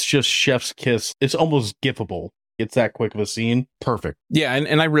 It's just chef's kiss. It's almost gifable. It's that quick of a scene. Perfect. Yeah,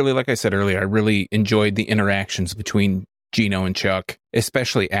 and I really, like I said earlier, I really enjoyed the interactions between Gino and Chuck,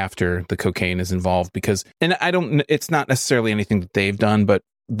 especially after the cocaine is involved, because, and it's not necessarily anything that they've done, but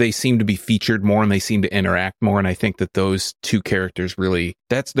they seem to be featured more and they seem to interact more. And I think that those two characters really,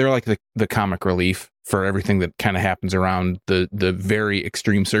 they're like the comic relief for everything that kind of happens around the very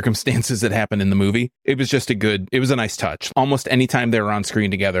extreme circumstances that happen in the movie. It was just it was a nice touch. Almost anytime they were on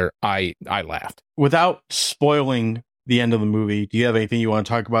screen together, I laughed. Without spoiling the end of the movie, do you have anything you want to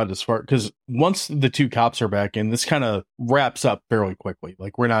talk about as far, because once the two cops are back in, this kind of wraps up fairly quickly.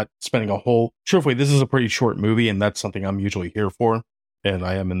 Like, we're not spending truthfully, this is a pretty short movie, and that's something I'm usually here for. And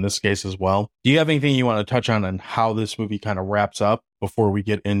I am in this case as well. Do you have anything you want to touch on how this movie kind of wraps up before we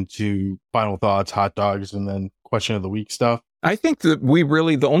get into final thoughts, hot dogs, and then question of the week stuff? I think that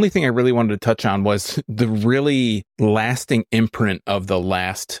the only thing I really wanted to touch on was the really lasting imprint of the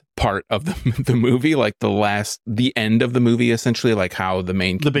last part of the movie, like the end of the movie, essentially, like how the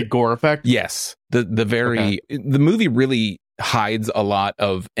big gore effect. Yes. The movie really hides a lot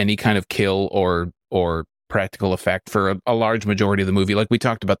of any kind of kill or practical effect for a large majority of the movie. Like we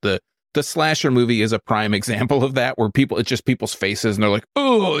talked about, the slasher movie is a prime example of that, where it's just people's faces and they're like,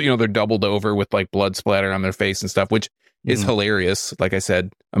 oh, they're doubled over with like blood splatter on their face and stuff, which is hilarious. Like I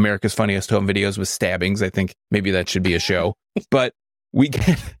said, America's Funniest Home Videos with stabbings. I think maybe that should be a show, but we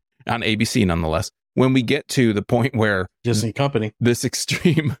get on ABC nonetheless. When we get to the point where Disney Company, this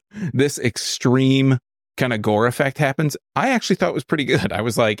extreme kind of gore effect happens, I actually thought it was pretty good. I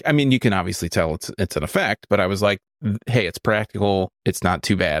was like, I mean, you can obviously tell it's an effect, but I was like, hey, it's practical. It's not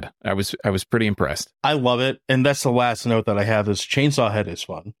too bad. I was pretty impressed. I love it. And that's the last note that I have is Chainsaw Head is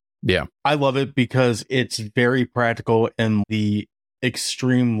fun. Yeah. I love it because it's very practical in the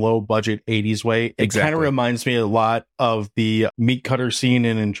extreme low budget 80s way. It kind of reminds me a lot of the meat cutter scene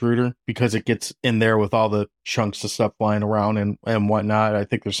in Intruder because it gets in there with all the chunks of stuff flying around and whatnot. I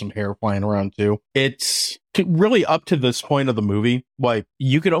think there's some hair flying around too. It's really up to this point of the movie. Like,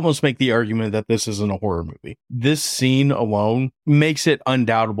 you could almost make the argument that this isn't a horror movie. This scene alone makes it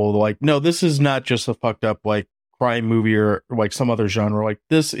undoubtable. Like, no, this is not just a fucked up, like, crime movie or like some other genre. Like,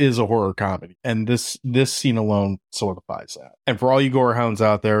 this is a horror comedy, and this scene alone solidifies that. And for all you gore hounds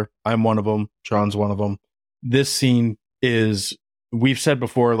out there, I'm one of them, John's one of them. This scene is, we've said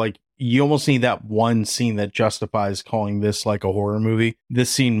before, like, you almost need that one scene that justifies calling this like a horror movie.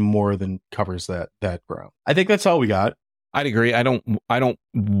 This scene more than covers that ground. I think that's all we got. I'd agree. I don't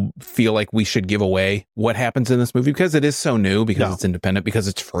feel like we should give away what happens in this movie because it is so new, because it's independent, because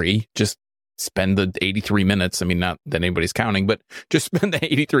it's free. Just spend the 83 minutes. I mean, not that anybody's counting, but just spend the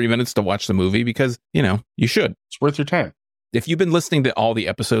 83 minutes to watch the movie because, you know, you should. It's worth your time. If you've been listening to all the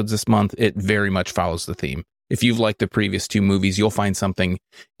episodes this month, it very much follows the theme. If you've liked the previous two movies, you'll find something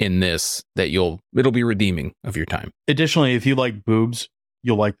in this that it'll be redeeming of your time. Additionally, if you like boobs,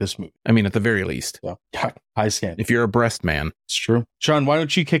 you'll like this movie. I mean, at the very least. So, high standard. If you're a breast man. It's true. Sean, why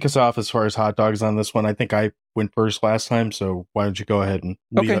don't you kick us off as far as hot dogs on this one? I think I went first last time, so why don't you go ahead and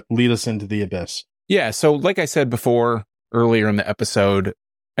lead us into the abyss? Yeah, so like I said before, earlier in the episode,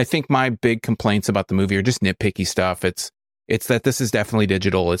 I think my big complaints about the movie are just nitpicky stuff. It's that this is definitely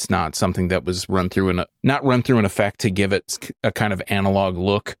digital. It's not something that was run through an effect to give it a kind of analog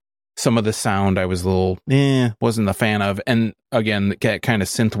look. Some of the sound I was a little, wasn't a fan of. And again, that kind of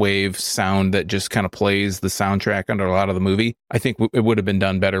synthwave sound that just kind of plays the soundtrack under a lot of the movie. I think it would have been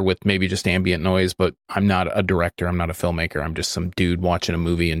done better with maybe just ambient noise, but I'm not a director. I'm not a filmmaker. I'm just some dude watching a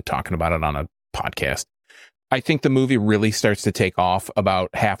movie and talking about it on a podcast. I think the movie really starts to take off about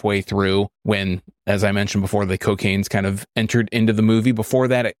halfway through when, as I mentioned before, the cocaine's kind of entered into the movie. Before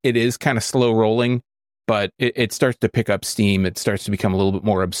that, it is kind of slow rolling, but it starts to pick up steam. It starts to become a little bit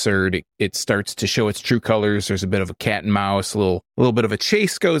more absurd. It starts to show its true colors. There's a bit of a cat and mouse, a little bit of a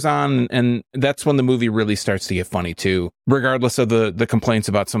chase goes on, and that's when the movie really starts to get funny too. Regardless of the complaints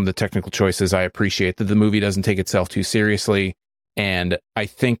about some of the technical choices, I appreciate that the movie doesn't take itself too seriously. And I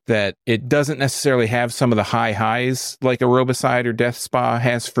think that it doesn't necessarily have some of the high highs like Aerobicide or Death Spa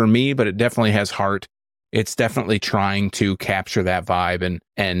has for me, but it definitely has heart. It's definitely trying to capture that vibe.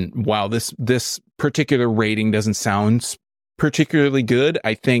 And while this particular rating doesn't sound particularly good,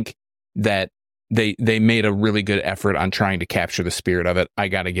 I think that they made a really good effort on trying to capture the spirit of it. I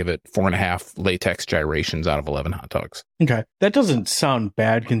got to give it 4.5 latex gyrations out of 11 hot dogs. Okay. That doesn't sound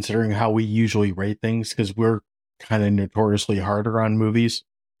bad considering how we usually rate things, because we're kind of notoriously harder on movies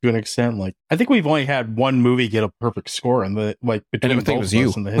to an extent. Like, I think we've only had one movie get a perfect score in the between both of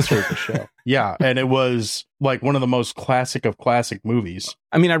us in the history of the show. Yeah, and it was like one of the most classic of classic movies.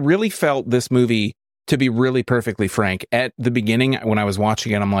 I mean, I really felt this movie, to be really perfectly frank, at the beginning when I was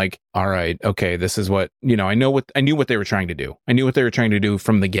watching it, I'm like, all right, okay, this is what, you know, I knew what they were trying to do. I knew what they were trying to do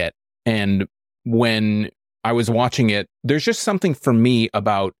from the get. And when I was watching it, there's just something for me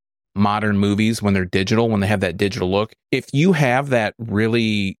about modern movies when they're digital, when they have that digital look. If you have that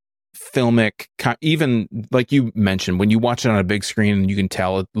really filmic, even like you mentioned, when you watch it on a big screen and you can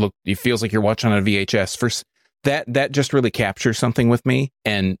tell it feels like you're watching on a VHS. First, that just really captures something with me.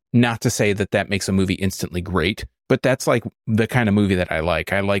 And not to say that makes a movie instantly great, but that's like the kind of movie that I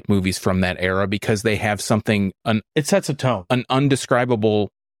like. I like movies from that era because they have something, it sets a tone, an undescribable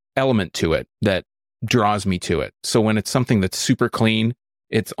element to it that draws me to it. So when it's something that's super clean,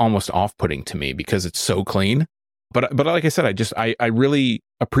 it's almost off-putting to me because it's so clean. But like I said, I really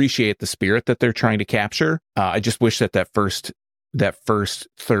appreciate the spirit that they're trying to capture. I just wish that first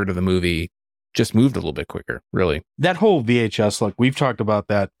third of the movie just moved a little bit quicker, really. That whole VHS look, we've talked about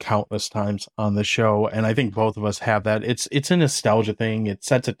that countless times on the show, and I think both of us have that. It's a nostalgia thing. It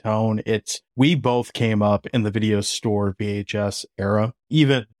sets a tone. We both came up in the video store VHS era.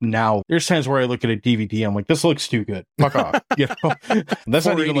 Even now, there's times where I look at a DVD, I'm like, this looks too good. Fuck off. You know? That's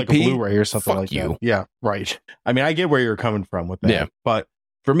not even like a Blu-ray or something like that. Yeah, right. I mean, I get where you're coming from with that. Yeah. But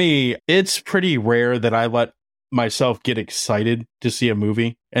for me, it's pretty rare that I let myself get excited to see a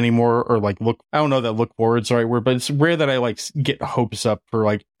movie anymore, or like I don't know that look forward's the right word, but it's rare that I like get hopes up for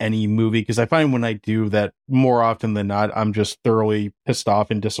like any movie, because I find when I do that, more often than not, I'm just thoroughly pissed off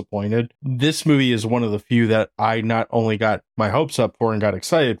and disappointed. This movie is one of the few that I not only got my hopes up for and got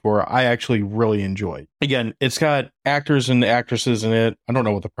excited for, I actually really enjoyed. Again, it's got actors and actresses in it. I don't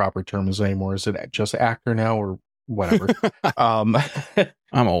know what the proper term is anymore. Is it just actor now or whatever?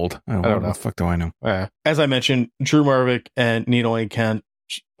 I'm old. I don't know. What the fuck do I know? As I mentioned, Drew Marvick and Nina Lane Kent,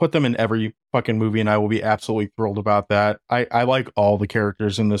 put them in every fucking movie and I will be absolutely thrilled about that. I like all the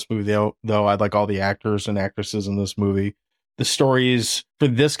characters in this movie, though. I like all the actors and actresses in this movie. The stories for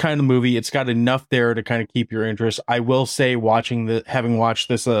this kind of movie, it's got enough there to kind of keep your interest. I will say, having watched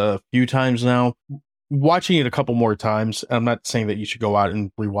this a few times now, watching it a couple more times, I'm not saying that you should go out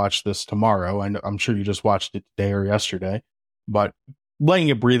and rewatch this tomorrow. I'm sure you just watched it today or yesterday, but letting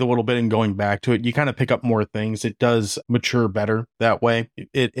it breathe a little bit and going back to it, you kind of pick up more things. It does mature better that way.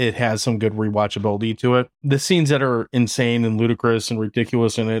 It has some good rewatchability to it. The scenes that are insane and ludicrous and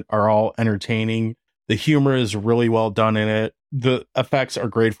ridiculous in it are all entertaining. The humor is really well done in it. The effects are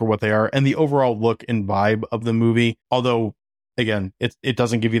great for what they are. And the overall look and vibe of the movie, although again, it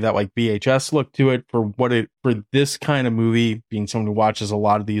doesn't give you that like VHS look to it for this kind of movie, being someone who watches a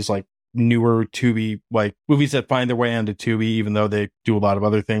lot of these like newer Tubi, like movies that find their way onto Tubi, even though they do a lot of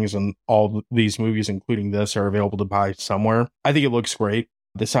other things, and all these movies, including this, are available to buy somewhere. I think it looks great.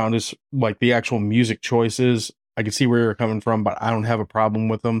 The sound is like the actual music choices. I can see where you're coming from, but I don't have a problem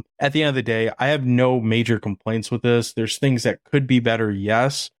with them. At the end of the day, I have no major complaints with this. There's things that could be better,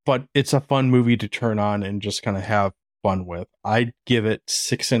 yes, but it's a fun movie to turn on and just kind of have fun with. I'd give it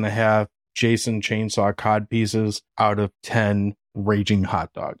 6.5 Jason Chainsaw cod pieces out of 10 raging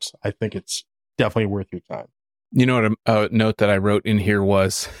hot dogs. I think it's definitely worth your time. You know what a note that I wrote in here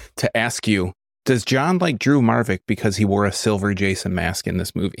was to ask you, does John like Drew Marvick because he wore a silver Jason mask in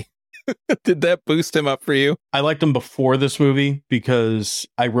this movie? Did that boost him up for you? I liked him before this movie because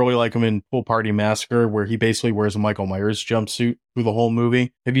I really like him in Pool Party Massacre, where he basically wears a Michael Myers jumpsuit through the whole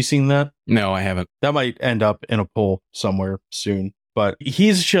movie. Have you seen that? No, I haven't. That might end up in a poll somewhere soon. But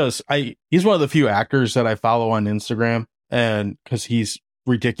he's one of the few actors that I follow on Instagram, and because he's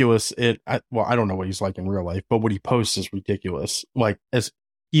ridiculous. I don't know what he's like in real life, but what he posts is ridiculous. Like, as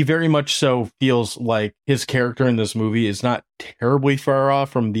he very much so feels like his character in this movie is not terribly far off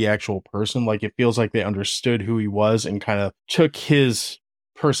from the actual person. Like, it feels like they understood who he was and kind of took his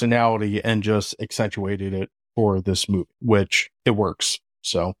personality and just accentuated it for this movie, which it works.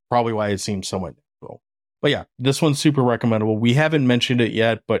 So probably why it seems somewhat natural. But yeah, this one's super recommendable. We haven't mentioned it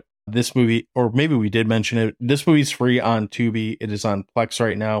yet, but this movie, or maybe we did mention it, this movie's free on Tubi. It is on Plex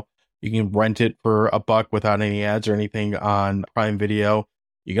right now. You can rent it for $1 without any ads or anything on Prime Video.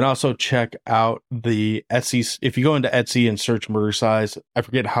 You can also check out the Etsy. If you go into Etsy and search Murdercise, I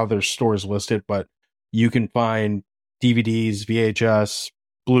forget how their store is listed, but you can find DVDs, VHS,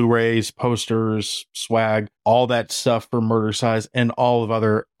 Blu-rays, posters, swag, all that stuff for Murdercise, and all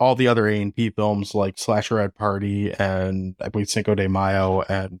the other A&P films like Slasher Ed Party and I believe Cinco de Mayo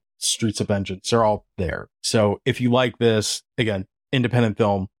and Streets of Vengeance. They're all there. So if you like this, again, independent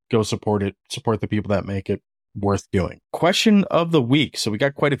film, go support it. Support the people that make it. Worth doing. Question of the week. So we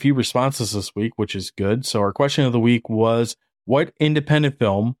got quite a few responses this week, which is good. So our question of the week was, what independent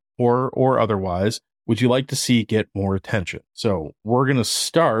film, or otherwise, would you like to see get more attention? So we're going to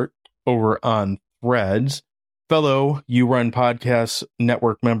start over on Threads. Fellow You Run Podcast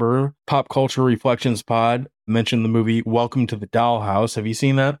Network member, Pop Culture Reflections Pod, mentioned the movie Welcome to the Dollhouse. Have you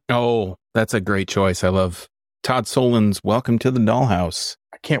seen that? Oh, that's a great choice. I love Todd Solondz Welcome to the Dollhouse.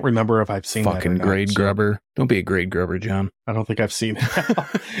 I can't remember if I've seen fucking that. Grade grubber. Don't be a grade grubber, John. I don't think I've seen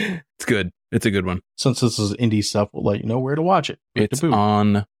it. It's good. It's a good one. Since this is indie stuff, we'll let you know where to watch it. It's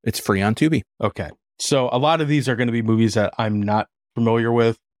free on Tubi. Okay. So a lot of these are going to be movies that I'm not familiar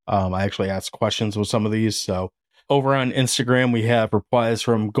with. I actually asked questions with some of these. So over on Instagram, we have replies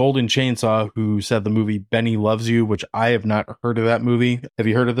from Golden Chainsaw, who said the movie Benny Loves You, which I have not heard of that movie. Have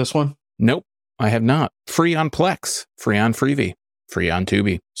you heard of this one? Nope, I have not. Free on Plex. Free on Freevee. Free on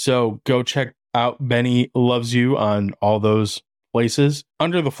Tubi. So go check out Benny Loves You on all those places.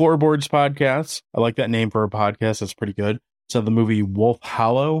 Under the Floorboards podcast, I like that name for a podcast. That's pretty good. So the movie Wolf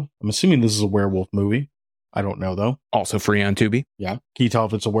Hollow. I'm assuming this is a werewolf movie. I don't know, though. Also free on Tubi. Yeah. Can you tell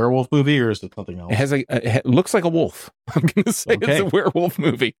if it's a werewolf movie or is it something else? It looks like a wolf. I'm going to say It's a werewolf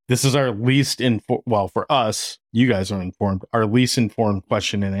movie. This is our least for us, you guys are informed, our least informed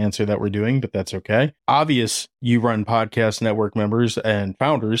question and answer that we're doing, but that's okay. Obvious You Run Podcast Network members and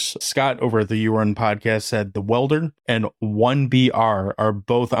founders, Scott over at the You Run Podcast said The Welder and 1BR are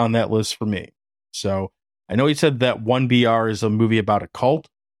both on that list for me. So I know he said that 1BR is a movie about a cult,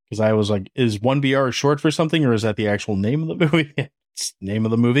 because I was like, is 1BR short for something, or is that the actual name of the movie? It's the name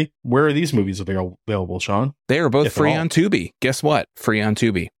of the movie. Where are these movies available, Sean? They are both If at free all. on Tubi. Guess what? Free on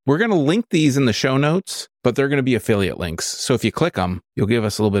Tubi. We're going to link these in the show notes, but they're going to be affiliate links. So if you click them, you'll give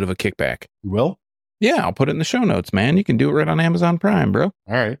us a little bit of a kickback. You will? Yeah, I'll put it in the show notes, man. You can do it right on Amazon Prime, bro. All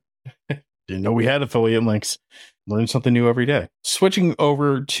right. Didn't know we had affiliate links. Learn something new every day. Switching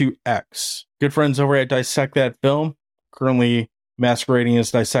over to X. Good friends over at Dissect That Film, currently masquerading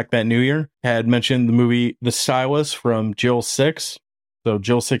as Dissect That New Year, had mentioned the movie The Stylist from Jill 6. So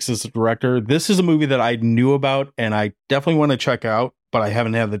Jill 6 is the director. This is a movie that I knew about and I definitely want to check out, but I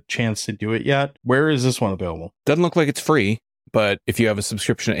haven't had the chance to do it yet. Where is this one available? Doesn't look like it's free, but if you have a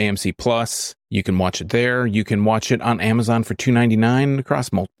subscription to AMC Plus, you can watch it there. You can watch it on Amazon for $2.99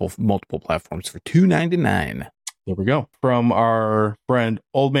 across multiple platforms for $2.99. There we go. From our friend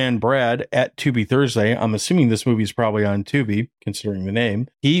Old Man Brad at Tubi Thursday. I'm assuming this movie is probably on Tubi, considering the name.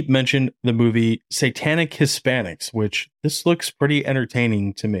 He mentioned the movie Satanic Hispanics, which this looks pretty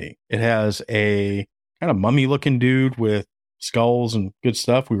entertaining to me. It has a kind of mummy-looking dude with skulls and good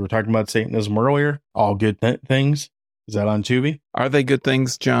stuff. We were talking about Satanism earlier. All good things. Is that on Tubi? Are they good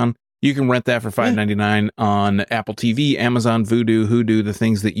things, John? You can rent that for $5.99 on Apple TV, Amazon, Vudu, Hoodoo, the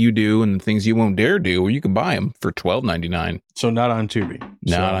things that you do and the things you won't dare do, or you can buy them for $12.99. So not on Tubi.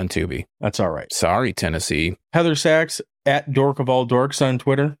 Not on Tubi. That's all right. Sorry, Tennessee. Heather Sachs at Dork of All Dorks on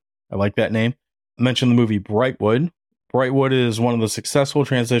Twitter. I like that name. Mentioned the movie Brightwood. Brightwood is one of the successful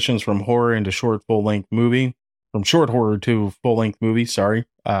transitions from horror into short full-length movie. From short horror to full-length movie, sorry.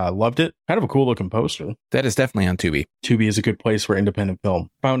 Loved it. Kind of a cool-looking poster. That is definitely on Tubi. Tubi is a good place for independent film.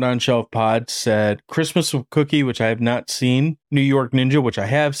 Found on Shelf Pod said Christmas with Cookie, which I have not seen. New York Ninja, which I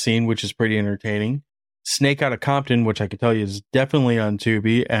have seen, which is pretty entertaining. Snake Out of Compton, which I can tell you is definitely on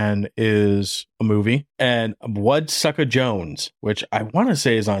Tubi and is a movie. And Bloodsucker Jones, which I want to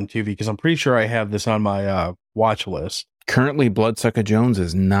say is on Tubi because I'm pretty sure I have this on my watch list. Currently, Bloodsucker Jones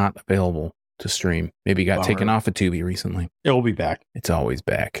is not available to stream. Maybe got taken off of Tubi recently. It will be back. It's always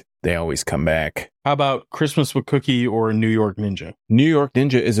back. They always come back. How about Christmas with Cookie or New York Ninja? New York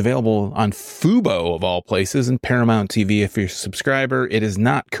Ninja is available on Fubo of all places and Paramount TV if you're a subscriber. It is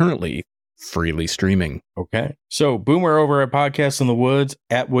not currently freely streaming. Okay. So Boomer over at Podcast in the Woods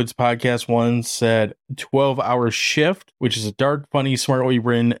at Woods Podcast 1 said 12-hour shift, which is a dark, funny, smartly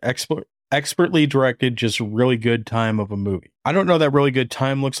written, expertly directed, just really good time of a movie. I don't know that really good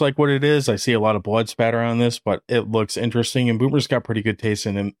time looks like what it is. I see a lot of blood spatter on this, but it looks interesting. And Boomer's got pretty good taste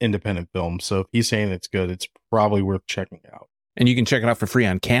in independent films. So if he's saying it's good, it's probably worth checking out. And you can check it out for free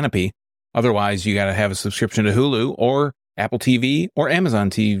on Canopy. Otherwise, you got to have a subscription to Hulu or Apple TV or Amazon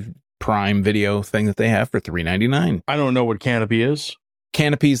TV Prime Video thing that they have for $3.99. I don't know what Canopy is.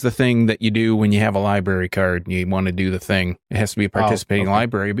 Canopy's the thing that you do when you have a library card and you want to do the thing. It has to be a participating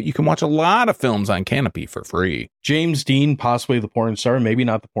library, but you can watch a lot of films on Canopy for free. James Dean, possibly the porn star, maybe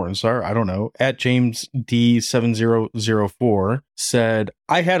not the porn star, I don't know. At James D7004 said,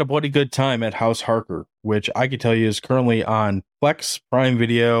 I had a bloody good time at House Harker, which I could tell you is currently on Plex, Prime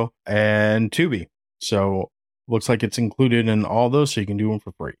Video, and Tubi. So looks like it's included in all those, so you can do them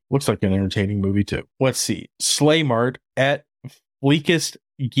for free. Looks like an entertaining movie too. Let's see. Slaymart at Bleakest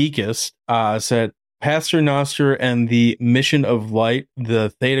Geekest said Pastor Noster and the Mission of Light, the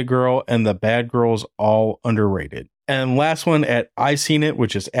Theta Girl, and the Bad Girls all underrated. And last one at I Seen It,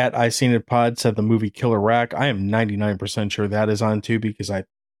 which is at I Seen It Pod, said the movie Killer Rack. I am 99% sure that is on Tubi because I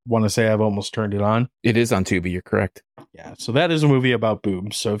want to say I've almost turned it on. It is on Tubi, you're correct. Yeah, so that is a movie about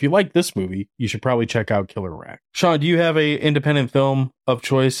boobs. So if you like this movie, you should probably check out Killer Rack. Sean, do you have a independent film of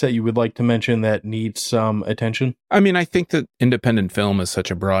choice that you would like to mention that needs some attention? I mean, I think that independent film is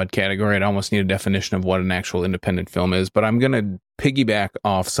such a broad category. I'd almost need a definition of what an actual independent film is, but I'm going to piggyback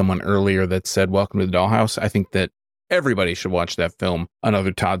off someone earlier that said, Welcome to the Dollhouse. I think that everybody should watch that film.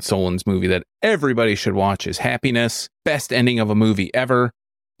 Another Todd Solondz movie that everybody should watch is Happiness. Best ending of a movie ever.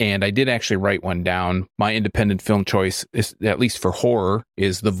 And I did actually write one down. My independent film choice, is, at least for horror,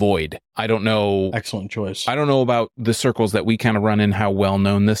 is The Void. I don't know. Excellent choice. I don't know about the circles that we kind of run in, how well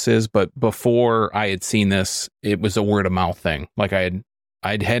known this is, but before I had seen this, it was a word of mouth thing. Like I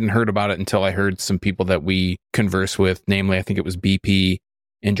hadn't heard about it until I heard some people that we converse with, namely, I think it was BP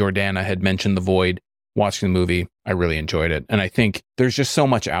and Jordana had mentioned The Void. Watching the movie, I really enjoyed it. And I think there's just so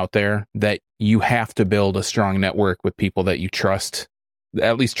much out there that you have to build a strong network with people that you trust.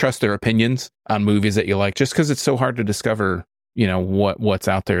 At least trust their opinions on movies that you like, just because it's so hard to discover, you know, what's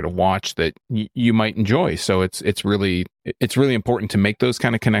out there to watch that you might enjoy. So it's really important to make those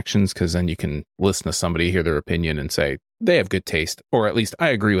kind of connections, because then you can listen to somebody, hear their opinion, and say, they have good taste, or at least I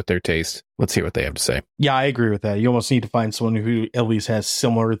agree with their taste. Let's hear what they have to say. Yeah, I agree with that. You almost need to find someone who at least has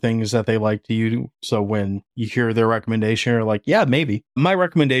similar things that they like to you. So when you hear their recommendation, you're like, yeah, maybe. My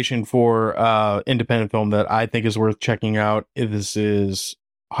recommendation for independent film that I think is worth checking out, this is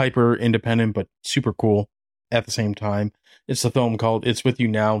hyper independent, but super cool at the same time. It's a film called It's With You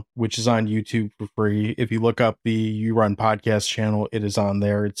Now, which is on YouTube for free. If you look up the You Run podcast channel, it is on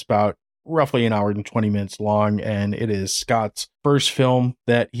there. It's about roughly an hour and 20 minutes long, and it is Scott's first film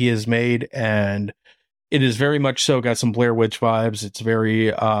that he has made, and it is very much so got some Blair Witch vibes. It's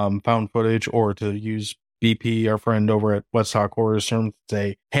very found footage, or to use BP, our friend over at Let's Talk Horror terms, it's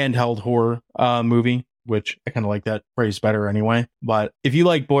a handheld horror movie, which I kind of like that phrase better anyway. But if you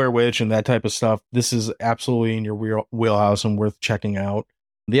like Blair Witch and that type of stuff, this is absolutely in your wheelhouse and worth checking out.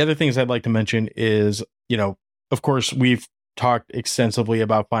 The other things I'd like to mention is, of course, we've talked extensively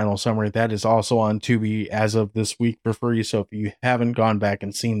about Final Summary. That is also on Tubi as of this week for free. So if you haven't gone back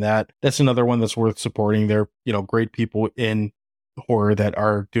and seen that, that's another one that's worth supporting. They're, great people in horror that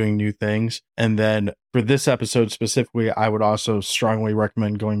are doing new things. And then for this episode specifically, I would also strongly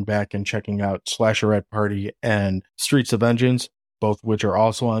recommend going back and checking out Slasherette Party and Streets of Vengeance, both which are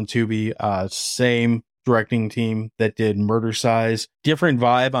also on Tubi. Same directing team that did Murdercise. Different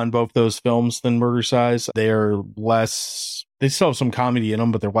vibe on both those films than Murdercise. They're less, they still have some comedy in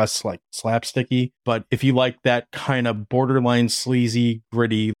them, but they're less like slapsticky. But if you like that kind of borderline sleazy,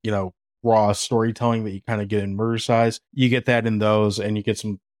 gritty, raw storytelling that you kind of get in Murdercise, you get that in those, and you get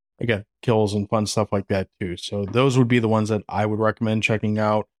some, again, kills and fun stuff like that too. So those would be the ones that I would recommend checking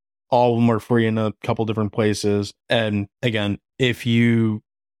out. All of them are free in a couple different places. And again, if you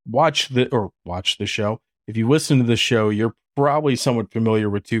watch the show, if you listen to the show, you're probably somewhat familiar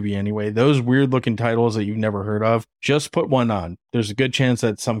with Tubi anyway. Those weird looking titles that you've never heard of, just put one on. There's a good chance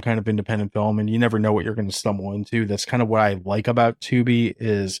that's some kind of independent film, and you never know what you're going to stumble into. That's kind of what I like about Tubi,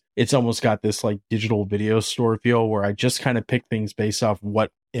 is it's almost got this like digital video store feel where I just kind of pick things based off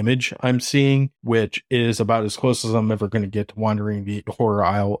what image I'm seeing, which is about as close as I'm ever going to get to wandering the horror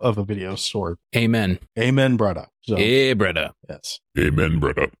aisle of a video store. Amen. Amen, brother. So, hey, brother. Yes. Amen,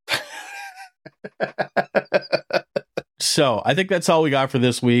 brother. So I think that's all we got for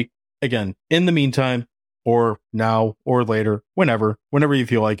this week. Again, in the meantime, or now or later, whenever you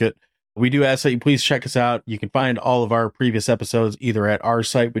feel like it, we do ask that you please check us out. You can find all of our previous episodes either at our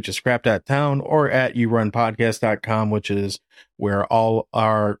site, which is scrap.town, or at yourunpodcast.com, which is where all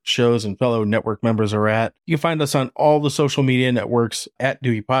our shows and fellow network members are at. You can find us on all the social media networks at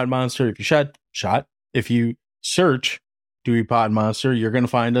Dewey Pod Monster. If you if you search Dewey Pod Monster, you're going to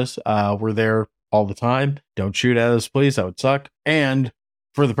find us. We're there all the time. Don't shoot at us, please. That would suck. And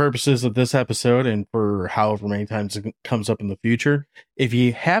for the purposes of this episode, and for however many times it comes up in the future, if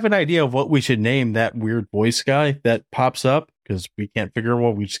you have an idea of what we should name that weird voice guy that pops up, because we can't figure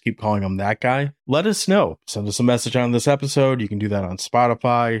what, we just keep calling him that guy, let us know. Send us a message on this episode. You can do that on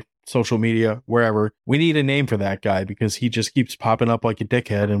Spotify, social media, wherever. We need a name for that guy because he just keeps popping up like a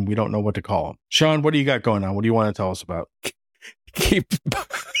dickhead and we don't know what to call him. Sean, what do you got going on? What do you want to tell us about?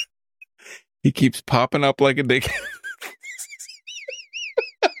 He keeps popping up like a dickhead.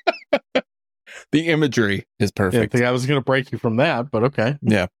 The imagery is perfect. Yeah, I think I was going to break you from that, but okay.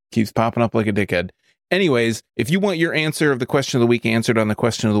 Yeah, keeps popping up like a dickhead. Anyways, if you want your answer of the question of the week answered on the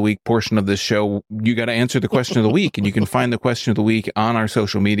question of the week portion of this show, you got to answer the question of the week, and you can find the question of the week on our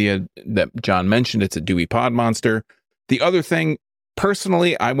social media that John mentioned. It's at Dewey Pod Monster. The other thing,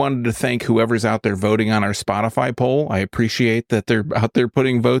 personally, I wanted to thank whoever's out there voting on our Spotify poll. I appreciate that they're out there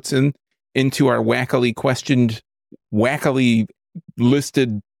putting votes into our wackily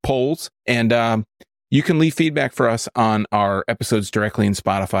listed polls. And you can leave feedback for us on our episodes directly in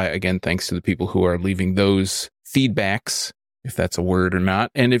Spotify. Again, thanks to the people who are leaving those feedbacks, if that's a word or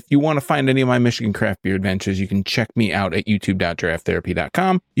not. And if you want to find any of my Michigan craft beer adventures, you can check me out at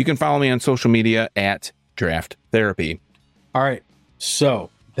youtube.drafttherapy.com. You can follow me on social media at Draft Therapy. All right. So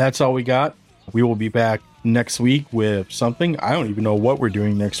that's all we got. We will be back next week with something. I don't even know what we're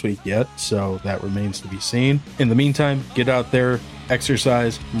doing next week yet, so that remains to be seen. In the meantime, get out there,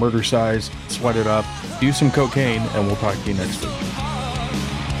 exercise, Murdercise, sweat it up, do some cocaine, and we'll talk to you next week.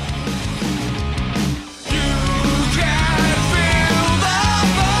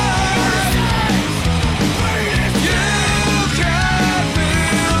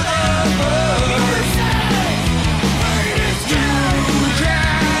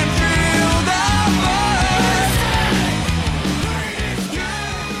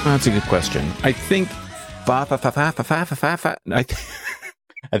 That's a good question. I think I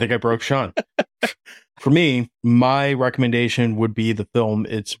think I broke Sean. For me, my recommendation would be the film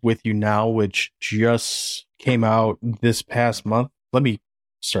It's With You Now, which just came out this past month. Let me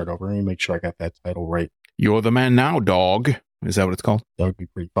start over and make sure I got that title right. You're the Man Now, dog. Is that what it's called? That would be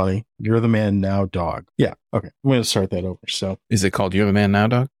pretty funny. You're the Man Now, dog. Yeah. Okay. I'm going to start that over. So Is it called You're the Man Now,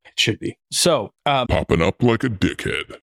 dog? it should be. So, Popping up like a dickhead.